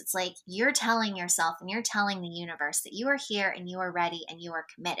 because it's like you're telling yourself and you're telling the universe that you are here and you are ready and you are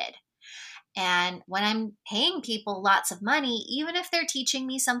committed. And when I'm paying people lots of money, even if they're teaching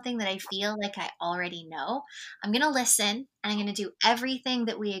me something that I feel like I already know, I'm going to listen and I'm going to do everything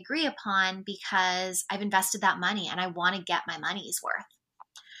that we agree upon because I've invested that money and I want to get my money's worth.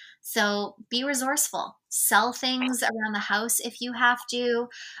 So be resourceful. Sell things around the house if you have to.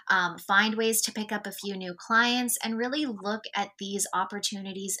 Find ways to pick up a few new clients, and really look at these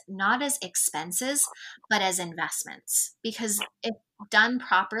opportunities not as expenses, but as investments. Because if done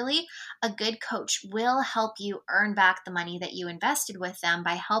properly, a good coach will help you earn back the money that you invested with them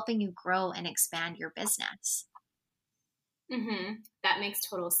by helping you grow and expand your business. That makes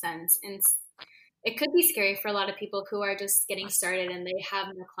total sense. And it could be scary for a lot of people who are just getting started and they have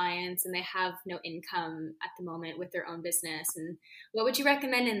no clients and they have no income at the moment with their own business. And what would you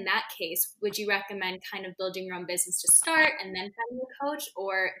recommend in that case? Would you recommend kind of building your own business to start and then finding a coach,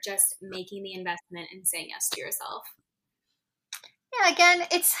 or just making the investment and saying yes to yourself? Yeah, again,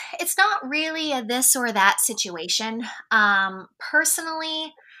 it's not really a this or that situation.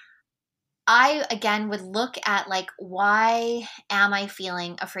 Personally, I again would look at like, why am I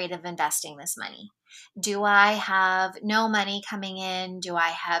feeling afraid of investing this money? Do I have no money coming in? Do I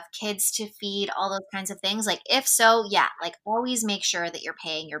have kids to feed? All those kinds of things. Like, if so, yeah, like always make sure that you're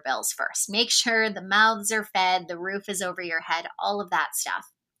paying your bills first. Make sure the mouths are fed, the roof is over your head, all of that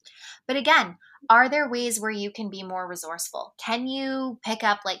stuff. But again, are there ways where you can be more resourceful? Can you pick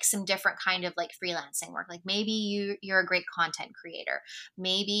up like some different kind of like freelancing work? Like maybe you're a great content creator.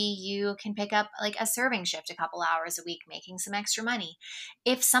 Maybe you can pick up like a serving shift a couple hours a week, making some extra money.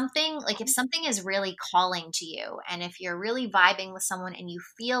 If something is really calling to you, and if you're really vibing with someone and you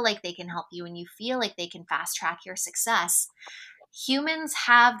feel like they can help you and you feel like they can fast track your success, humans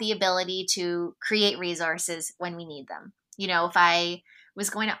have the ability to create resources when we need them. You know, if I was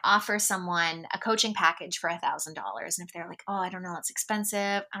going to offer someone a coaching package for $1,000, and if they're like, oh, I don't know, it's expensive,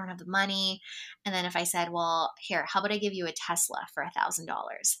 I don't have the money. And then if I said, well, here, how about I give you a Tesla for $1,000?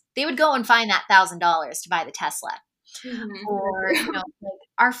 They would go and find that $1,000 to buy the Tesla. Or, you know, like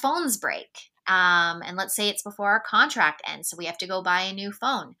our phones break. And let's say it's before our contract ends, so we have to go buy a new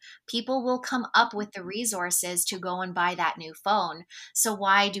phone. People will come up with the resources to go and buy that new phone. So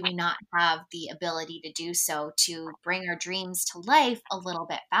why do we not have the ability to do so, to bring our dreams to life a little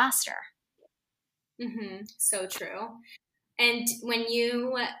bit faster? So true. And when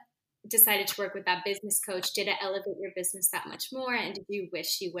you decided to work with that business coach, did it elevate your business that much more? And did you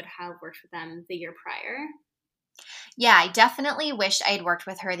wish you would have worked with them the year prior? Yeah, I definitely wished I had worked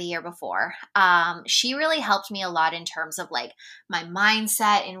with her the year before. She really helped me a lot in terms of like my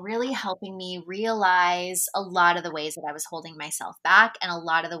mindset, and really helping me realize a lot of the ways that I was holding myself back, and a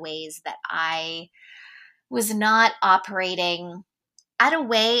lot of the ways that I was not operating at a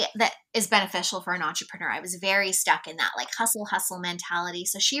way that is beneficial for an entrepreneur. I was very stuck in that like hustle mentality.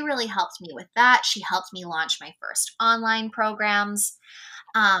 So she really helped me with that. She helped me launch my first online programs.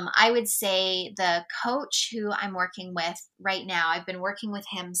 I would say the coach who I'm working with right now, I've been working with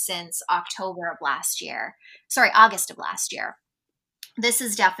him since August of last year. This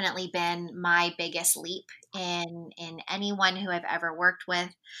has definitely been my biggest leap in anyone who I've ever worked with.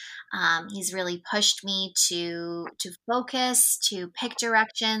 He's really pushed me to focus, to pick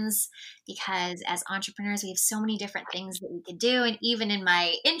directions, because as entrepreneurs, we have so many different things that we could do. And even in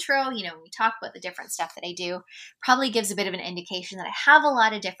my intro, when we talk about the different stuff that I do, probably gives a bit of an indication that I have a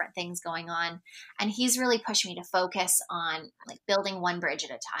lot of different things going on. And he's really pushed me to focus on like building one bridge at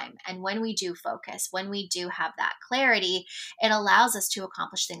a time. And when we do focus, when we do have that clarity, it allows us to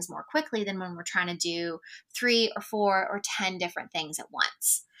accomplish things more quickly than when we're trying to do 3 or 4 or 10 different things at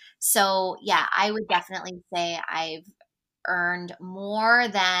once. So yeah, I would definitely say I've earned more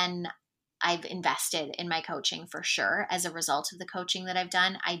than I've invested in my coaching for sure as a result of the coaching that I've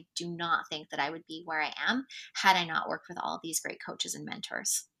done. I do not think that I would be where I am had I not worked with all of these great coaches and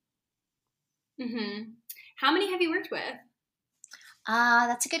mentors. Mm-hmm. How many have you worked with?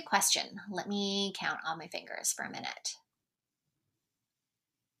 That's a good question. Let me count on my fingers for a minute.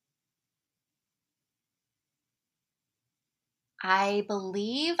 I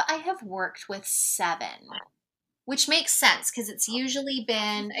believe I have worked with 7, which makes sense because I've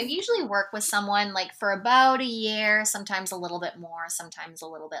usually work with someone like for about a year, sometimes a little bit more, sometimes a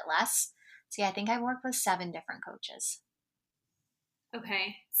little bit less. So yeah, I think I've worked with 7 different coaches.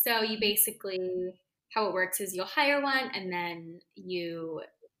 Okay. So you basically, how it works is you'll hire one and then you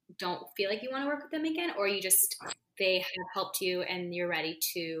don't feel like you want to work with them again, or they have helped you and you're ready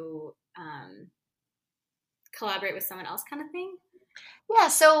to collaborate with someone else kind of thing? Yeah,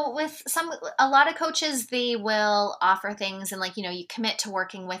 so with a lot of coaches, they will offer things and like, you commit to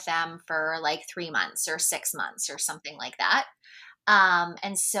working with them for like 3 months or 6 months or something like that.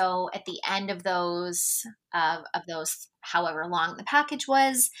 And so at the end of those, however long the package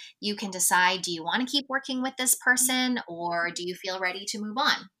was, you can decide, do you want to keep working with this person or do you feel ready to move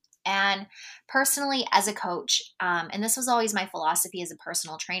on? And personally, as a coach, and this was always my philosophy as a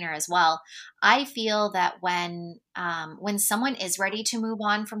personal trainer as well, I feel that when someone is ready to move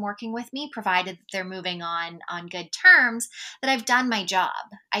on from working with me, provided that they're moving on good terms, that I've done my job.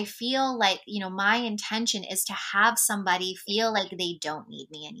 I feel like my intention is to have somebody feel like they don't need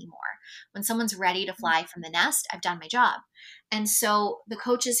me anymore. When someone's ready to fly from the nest, I've done my job. And so the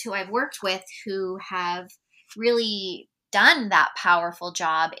coaches who I've worked with who have really done that powerful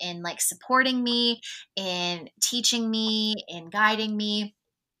job in like supporting me, in teaching me, in guiding me.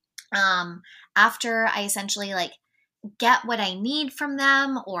 After I essentially like get what I need from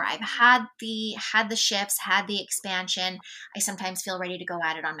them, or I've had the shifts, had the expansion, I sometimes feel ready to go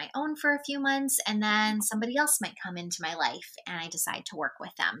at it on my own for a few months, and then somebody else might come into my life and I decide to work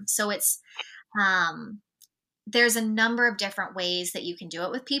with them. So it's there's a number of different ways that you can do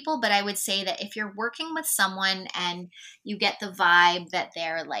it with people, but I would say that if you're working with someone and you get the vibe that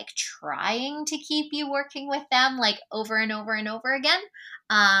they're like trying to keep you working with them like over and over and over again,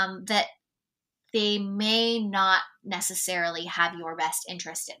 that they may not necessarily have your best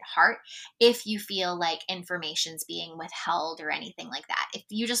interest at heart if you feel like information's being withheld or anything like that. If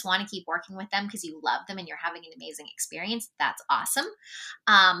you just want to keep working with them because you love them and you're having an amazing experience, that's awesome.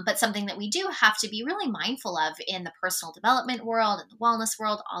 But something that we do have to be really mindful of in the personal development world and the wellness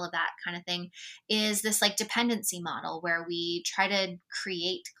world, all of that kind of thing, is this like dependency model where we try to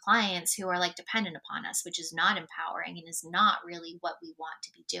create clients who are like dependent upon us, which is not empowering and is not really what we want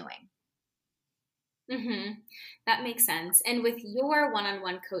to be doing. Mm-hmm. That makes sense. And with your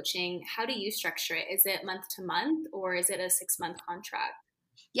one-on-one coaching, how do you structure it? Is it month to month or is it a 6-month contract?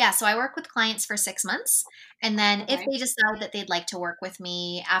 Yeah, so I work with clients for 6 months. And then if Okay. they decide that they'd like to work with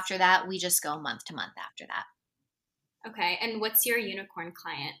me after that, we just go month to month after that. Okay. And what's your unicorn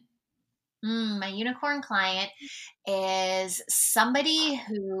client? My unicorn client is somebody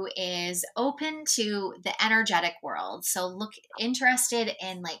who is open to the energetic world. So interested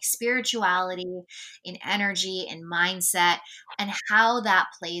in like spirituality, in energy, in mindset, and how that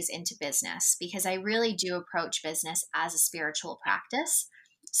plays into business, because I really do approach business as a spiritual practice.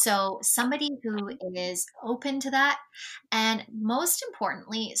 So somebody who is open to that, and most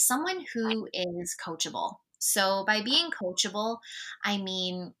importantly, someone who is coachable. So by being coachable, I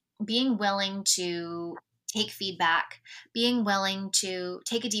mean being willing to take feedback, being willing to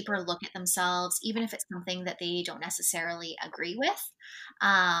take a deeper look at themselves, even if it's something that they don't necessarily agree with.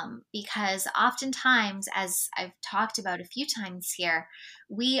 Because oftentimes, as I've talked about a few times here,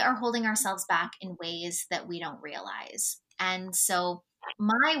 we are holding ourselves back in ways that we don't realize. And so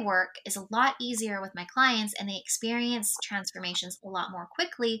my work is a lot easier with my clients and they experience transformations a lot more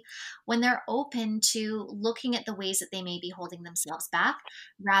quickly when they're open to looking at the ways that they may be holding themselves back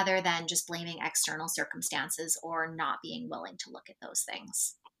rather than just blaming external circumstances or not being willing to look at those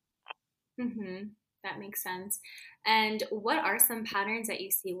things. Mm-hmm. That makes sense. And what are some patterns that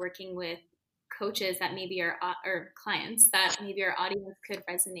you see working with coaches that maybe or clients that maybe our audience could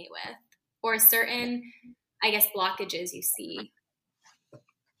resonate with, or certain, I guess, blockages you see?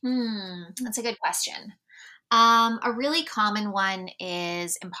 That's a good question. A really common one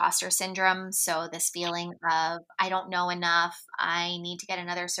is imposter syndrome. So, this feeling of, I don't know enough. I need to get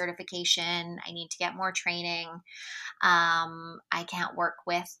another certification. I need to get more training. I can't work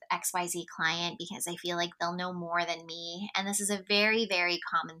with XYZ client because I feel like they'll know more than me. And this is a very, very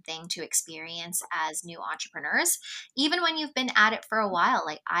common thing to experience as new entrepreneurs, even when you've been at it for a while.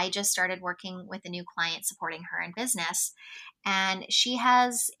 Like, I just started working with a new client, supporting her in business. And she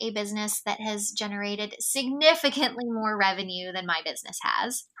has a business that has generated significantly more revenue than my business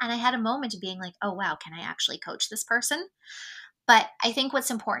has. And I had a moment of being like, oh, wow, can I actually coach this person? But I think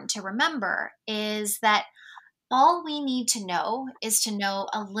what's important to remember is that all we need to know is to know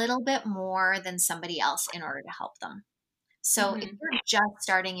a little bit more than somebody else in order to help them. So if you're just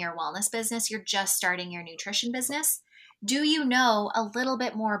starting your wellness business, you're just starting your nutrition business, do you know a little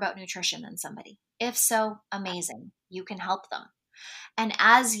bit more about nutrition than somebody? If so, amazing. You can help them. And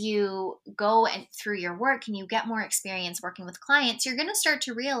as you go through your work and you get more experience working with clients, you're going to start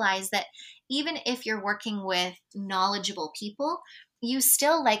to realize that even if you're working with knowledgeable people, you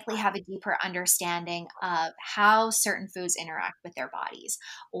still likely have a deeper understanding of how certain foods interact with their bodies,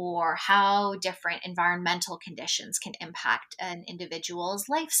 or how different environmental conditions can impact an individual's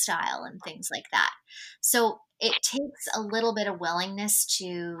lifestyle and things like that. So it takes a little bit of willingness to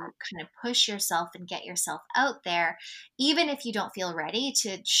kind of push yourself and get yourself out there, even if you don't feel ready,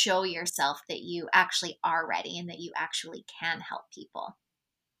 to show yourself that you actually are ready and that you actually can help people.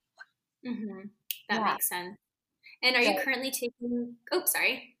 That makes sense. And are you currently taking,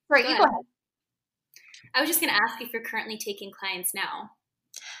 sorry. Right, you go ahead. I was just going to ask if you're currently taking clients now.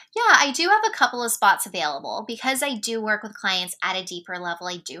 Yeah, I do have a couple of spots available. Because I do work with clients at a deeper level,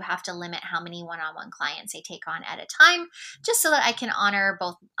 I do have to limit how many one-on-one clients I take on at a time, just so that I can honor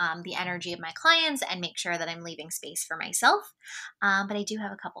both the energy of my clients and make sure that I'm leaving space for myself. But I do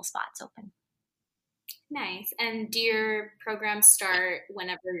have a couple spots open. Nice. And do your programs start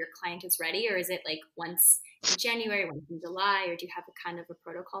whenever your client is ready, or is it like once in January, once in July, or do you have a kind of a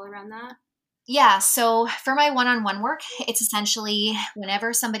protocol around that? Yeah, so for my one-on-one work, it's essentially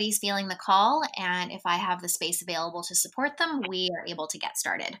whenever somebody's feeling the call, and if I have the space available to support them, we are able to get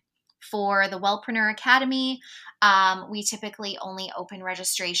started. For the Wellpreneur Academy, we typically only open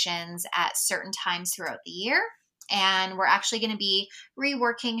registrations at certain times throughout the year. And we're actually going to be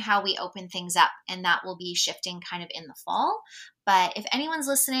reworking how we open things up, and that will be shifting kind of in the fall. But if anyone's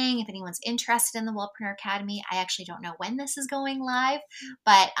listening, if anyone's interested in the Wellpreneur Academy, I actually don't know when this is going live,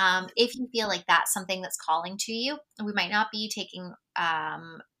 but if you feel like that's something that's calling to you, we might not be taking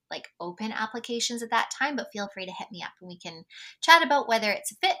like open applications at that time, but feel free to hit me up and we can chat about whether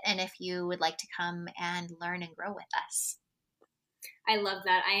it's a fit and if you would like to come and learn and grow with us. I love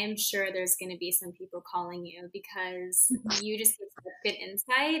that. I am sure there's going to be some people calling you because you just give such good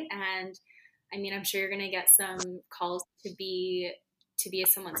insight. And I mean, I'm sure you're going to get some calls to be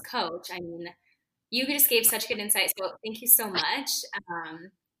someone's coach. I mean, you just gave such good insight. So thank you so much.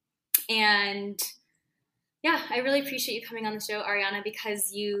 And yeah, I really appreciate you coming on the show, Ariana,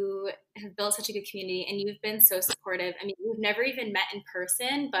 because you have built such a good community and you've been so supportive. I mean, we've never even met in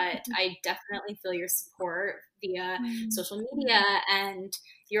person, but I definitely feel your support via social media, and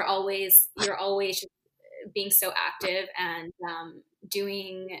you're always just being so active and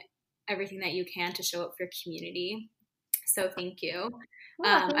doing everything that you can to show up for your community. So thank you.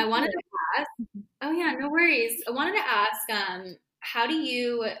 I wanted to ask, oh yeah, no worries. I wanted to ask, how do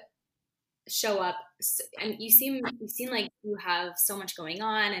you show up? And you seem like you have so much going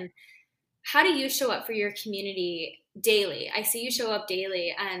on, and how do you show up for your community daily? I see you show up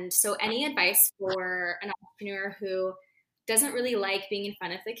daily, and so any advice for an entrepreneur who doesn't really like being in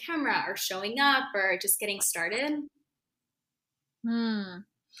front of the camera or showing up or just getting started?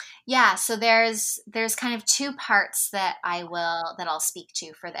 Yeah, so there's kind of two parts that I'll speak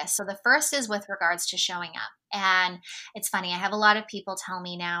to for this. So the first is with regards to showing up. And it's funny, I have a lot of people tell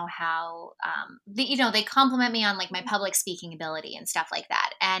me now how, they compliment me on like my public speaking ability and stuff like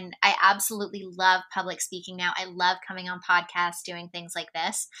that. And I absolutely love public speaking now. I love coming on podcasts, doing things like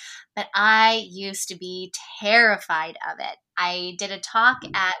this. But I used to be terrified of it. I did a talk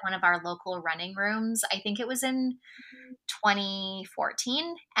at one of our local running rooms. I think it was in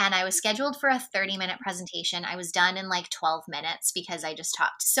 2014, and I was scheduled for a 30-minute presentation. I was done in like 12 minutes because I just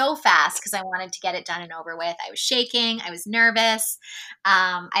talked so fast because I wanted to get it done and over with. I was shaking. I was nervous.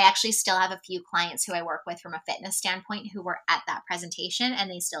 I actually still have a few clients who I work with from a fitness standpoint who were at that presentation,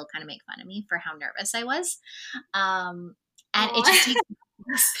 and they still kind of make fun of me for how nervous I was. And it just takes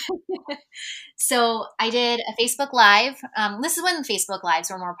So I did a Facebook Live. This is when Facebook Lives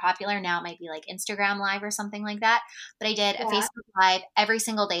were more popular. Now it might be like Instagram Live or something like that. But I did a Yeah. Facebook Live every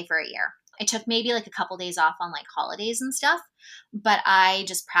single day for a year. I took maybe like a couple days off on like holidays and stuff, but I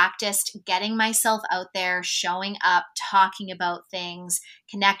just practiced getting myself out there, showing up, talking about things,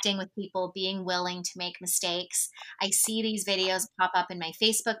 connecting with people, being willing to make mistakes. I see these videos pop up in my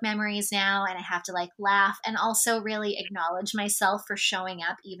Facebook memories now, and I have to like laugh and also really acknowledge myself for showing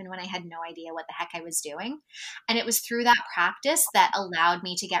up even when I had no idea what the heck I was doing. And it was through that practice that allowed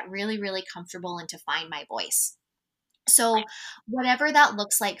me to get really, really comfortable and to find my voice. So, whatever that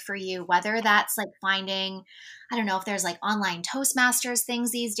looks like for you, whether that's like finding, I don't know if there's like online Toastmasters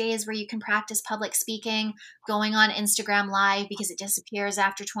things these days where you can practice public speaking, going on Instagram Live because it disappears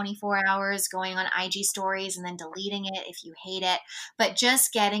after 24 hours, going on IG stories and then deleting it if you hate it, but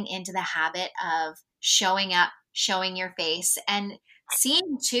just getting into the habit of showing up, showing your face, and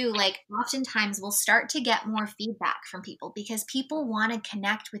seeing too, like oftentimes we'll start to get more feedback from people because people want to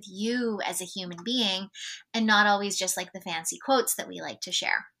connect with you as a human being and not always just like the fancy quotes that we like to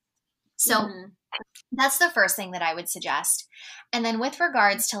share. So that's the first thing that I would suggest. And then with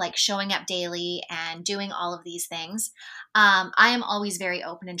regards to like showing up daily and doing all of these things, I am always very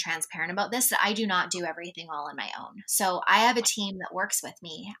open and transparent about this, that I do not do everything all on my own. So I have a team that works with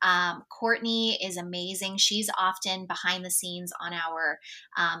me. Courtney is amazing. She's often behind the scenes on our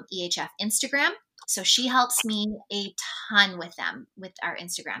EHF Instagram. So she helps me a ton with them, with our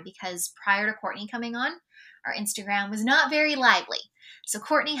Instagram, because prior to Courtney coming on, our Instagram was not very lively. So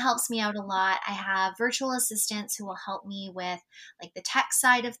Courtney helps me out a lot. I have virtual assistants who will help me with like the tech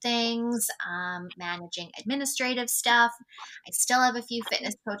side of things, managing administrative stuff. I still have a few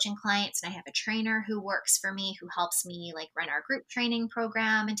fitness coaching clients, and I have a trainer who works for me who helps me like run our group training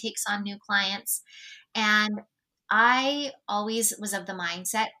program and takes on new clients. And I always was of the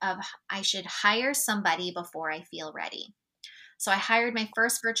mindset of I should hire somebody before I feel ready. So I hired my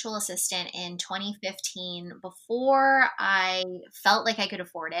first virtual assistant in 2015 before I felt like I could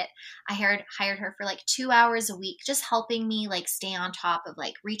afford it. I hired her for like 2 hours a week, just helping me like stay on top of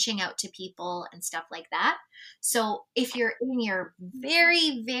like reaching out to people and stuff like that. So if you're in your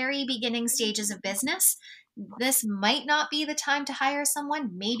very, very beginning stages of business, this might not be the time to hire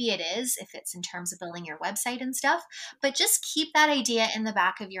someone. Maybe it is if it's in terms of building your website and stuff, but just keep that idea in the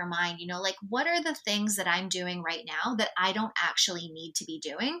back of your mind. You know, like what are the things that I'm doing right now that I don't actually need to be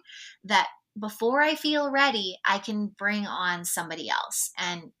doing, that before I feel ready, I can bring on somebody else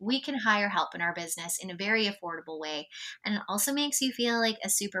and we can hire help in our business in a very affordable way. And it also makes you feel like a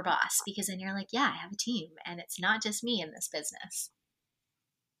super boss because then you're like, yeah, I have a team and it's not just me in this business.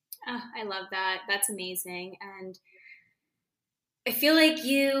 Oh, I love that. That's amazing. And I feel like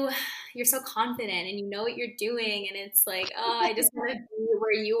you're so confident and you know what you're doing. And it's like, oh, I just want to be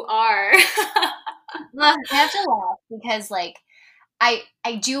where you are. Well, I have to laugh because like,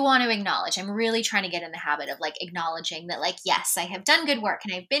 I do want to acknowledge, I'm really trying to get in the habit of like acknowledging that like, yes, I have done good work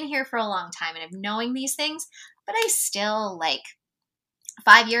and I've been here for a long time and I'm knowing these things, but I still like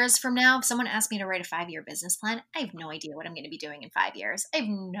 5 years from now, if someone asked me to write a 5-year business plan, I have no idea what I'm going to be doing in 5 years. I have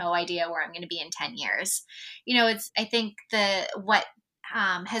no idea where I'm going to be in 10 years. You know, I think what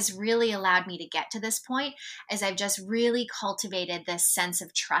has really allowed me to get to this point is I've just really cultivated this sense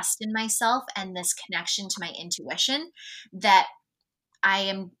of trust in myself and this connection to my intuition that I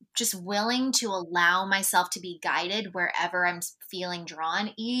am just willing to allow myself to be guided wherever I'm feeling drawn,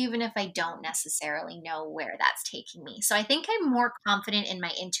 even if I don't necessarily know where that's taking me. So I think I'm more confident in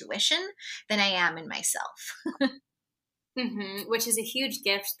my intuition than I am in myself. Which is a huge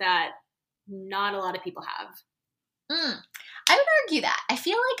gift that not a lot of people have. I would argue that. I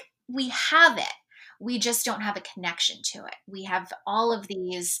feel like we have it. We just don't have a connection to it. We have all of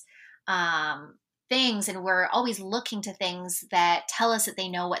these things and we're always looking to things that tell us that they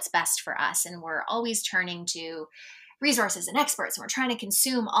know what's best for us. And we're always turning to resources and experts and we're trying to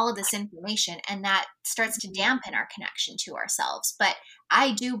consume all of this information and that starts to dampen our connection to ourselves. But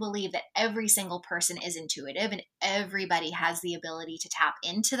I do believe that every single person is intuitive and everybody has the ability to tap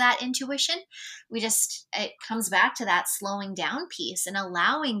into that intuition. It comes back to that slowing down piece and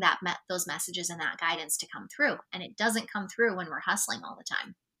allowing those messages and that guidance to come through. And it doesn't come through when we're hustling all the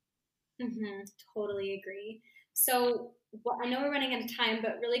time. Totally agree. So I know we're running out of time,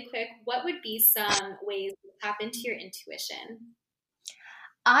 but really quick, what would be some ways to tap into your intuition?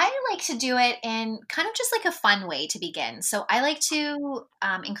 I like to do it in kind of just like a fun way to begin. So I like to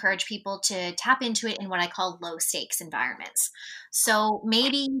encourage people to tap into it in what I call low stakes environments. So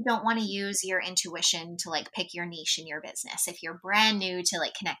maybe you don't want to use your intuition to like pick your niche in your business if you're brand new to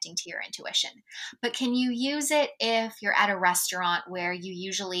like connecting to your intuition. But can you use it if you're at a restaurant where you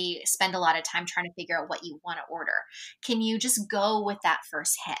usually spend a lot of time trying to figure out what you want to order? Can you just go with that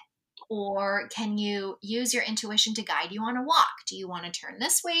first hit? Or can you use your intuition to guide you on a walk? Do you want to turn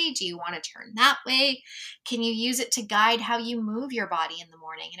this way? Do you want to turn that way? Can you use it to guide how you move your body in the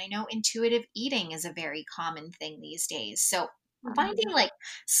morning? And I know intuitive eating is a very common thing these days. So finding like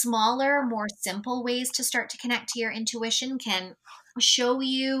smaller, more simple ways to start to connect to your intuition can show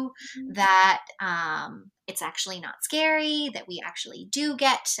you that it's actually not scary, that we actually do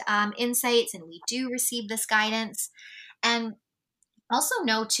get insights and we do receive this guidance. And also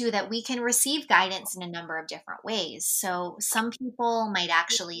know too that we can receive guidance in a number of different ways. So some people might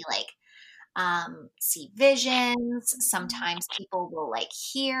actually like see visions. Sometimes people will like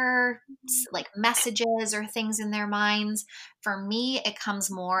hear like messages or things in their minds. For me, it comes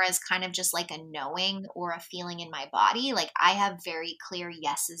more as kind of just like a knowing or a feeling in my body. Like I have very clear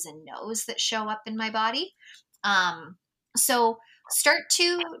yeses and nos that show up in my body. So start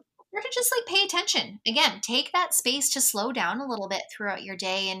to just like pay attention. Again, take that space to slow down a little bit throughout your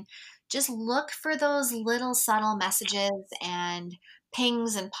day and just look for those little subtle messages and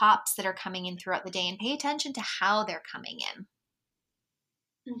pings and pops that are coming in throughout the day and pay attention to how they're coming in.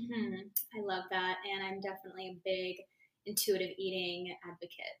 I love that. And I'm definitely a big intuitive eating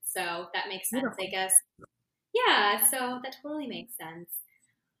advocate. So that makes sense, I guess. Yeah, so that totally makes sense.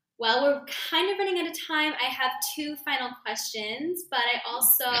 Well, we're kind of running out of time. I have two final questions, but I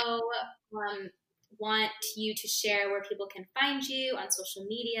also want you to share where people can find you on social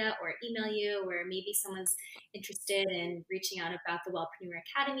media or email you, or maybe someone's interested in reaching out about the Wellpreneur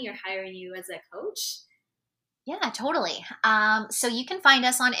Academy or hiring you as a coach. Yeah, totally. So you can find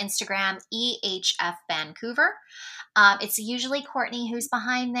us on Instagram, EHF Vancouver. It's usually Courtney who's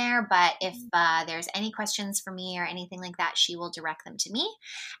behind there, but if there's any questions for me or anything like that, she will direct them to me.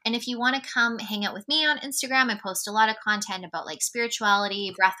 And if you want to come hang out with me on Instagram, I post a lot of content about like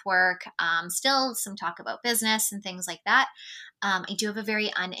spirituality, breath work, still some talk about business and things like that. I do have a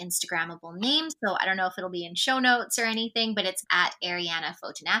very un-Instagrammable name, so I don't know if it'll be in show notes or anything, but it's at Ariana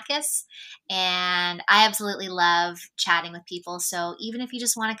Fotinakis. And I absolutely love chatting with people. So even if you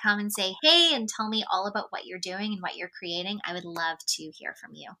just want to come and say, hey, and tell me all about what you're doing and what you're creating, I would love to hear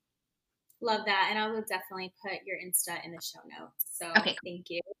from you. Love that. And I will definitely put your Insta in the show notes. So okay, Thank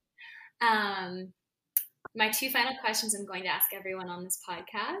you. My two final questions I'm going to ask everyone on this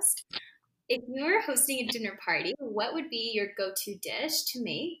podcast. If you were hosting a dinner party, what would be your go-to dish to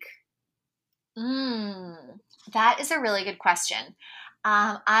make? That is a really good question.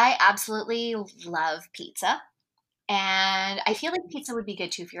 I absolutely love pizza. And I feel like pizza would be good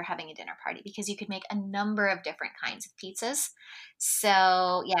too if you're having a dinner party because you could make a number of different kinds of pizzas.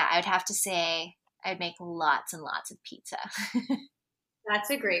 So yeah, I would have to say I'd make lots and lots of pizza. That's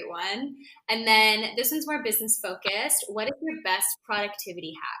a great one. And then this one's more business focused. What is your best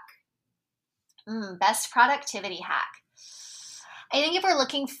productivity hack? Best productivity hack. I think if we're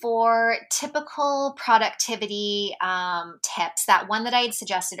looking for typical productivity tips, that one that I had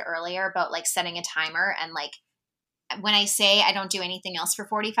suggested earlier about like setting a timer and like when I say I don't do anything else for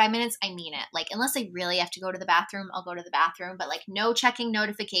 45 minutes, I mean it. Like, unless I really have to go to the bathroom, I'll go to the bathroom, but like no checking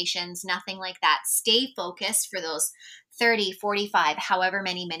notifications, nothing like that. Stay focused for those 30, 45, however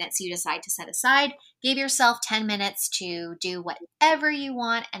many minutes you decide to set aside. Give yourself 10 minutes to do whatever you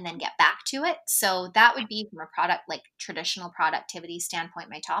want and then get back to it. So that would be from a like traditional productivity standpoint,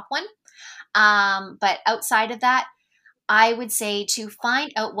 my top one. But outside of that, I would say to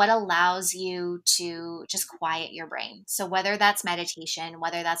find out what allows you to just quiet your brain. So whether that's meditation,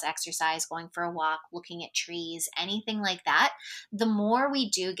 whether that's exercise, going for a walk, looking at trees, anything like that, the more we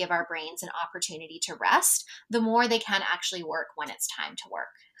do give our brains an opportunity to rest, the more they can actually work when it's time to work.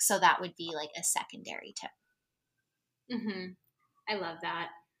 So that would be like a secondary tip. I love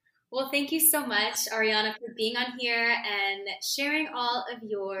that. Well, thank you so much, Ariana, for being on here and sharing all of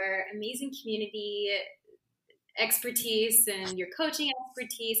your amazing community expertise and your coaching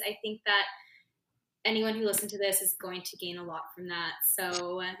expertise. I think that anyone who listens to this is going to gain a lot from that.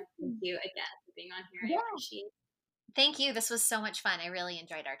 So thank you again for being on here. I appreciate it. Thank you. This was so much fun. I really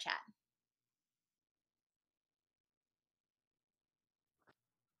enjoyed our chat.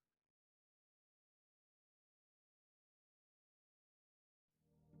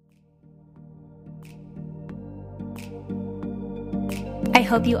 I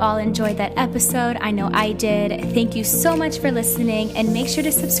hope you all enjoyed that episode. I know I did. Thank you so much for listening, and make sure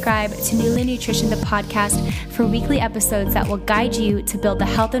to subscribe to Newly Nutrition, the podcast, for weekly episodes that will guide you to build the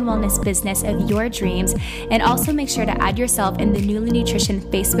health and wellness business of your dreams. And also make sure to add yourself in the Newly Nutrition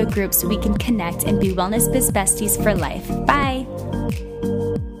Facebook group so we can connect and be wellness biz besties for life. Bye.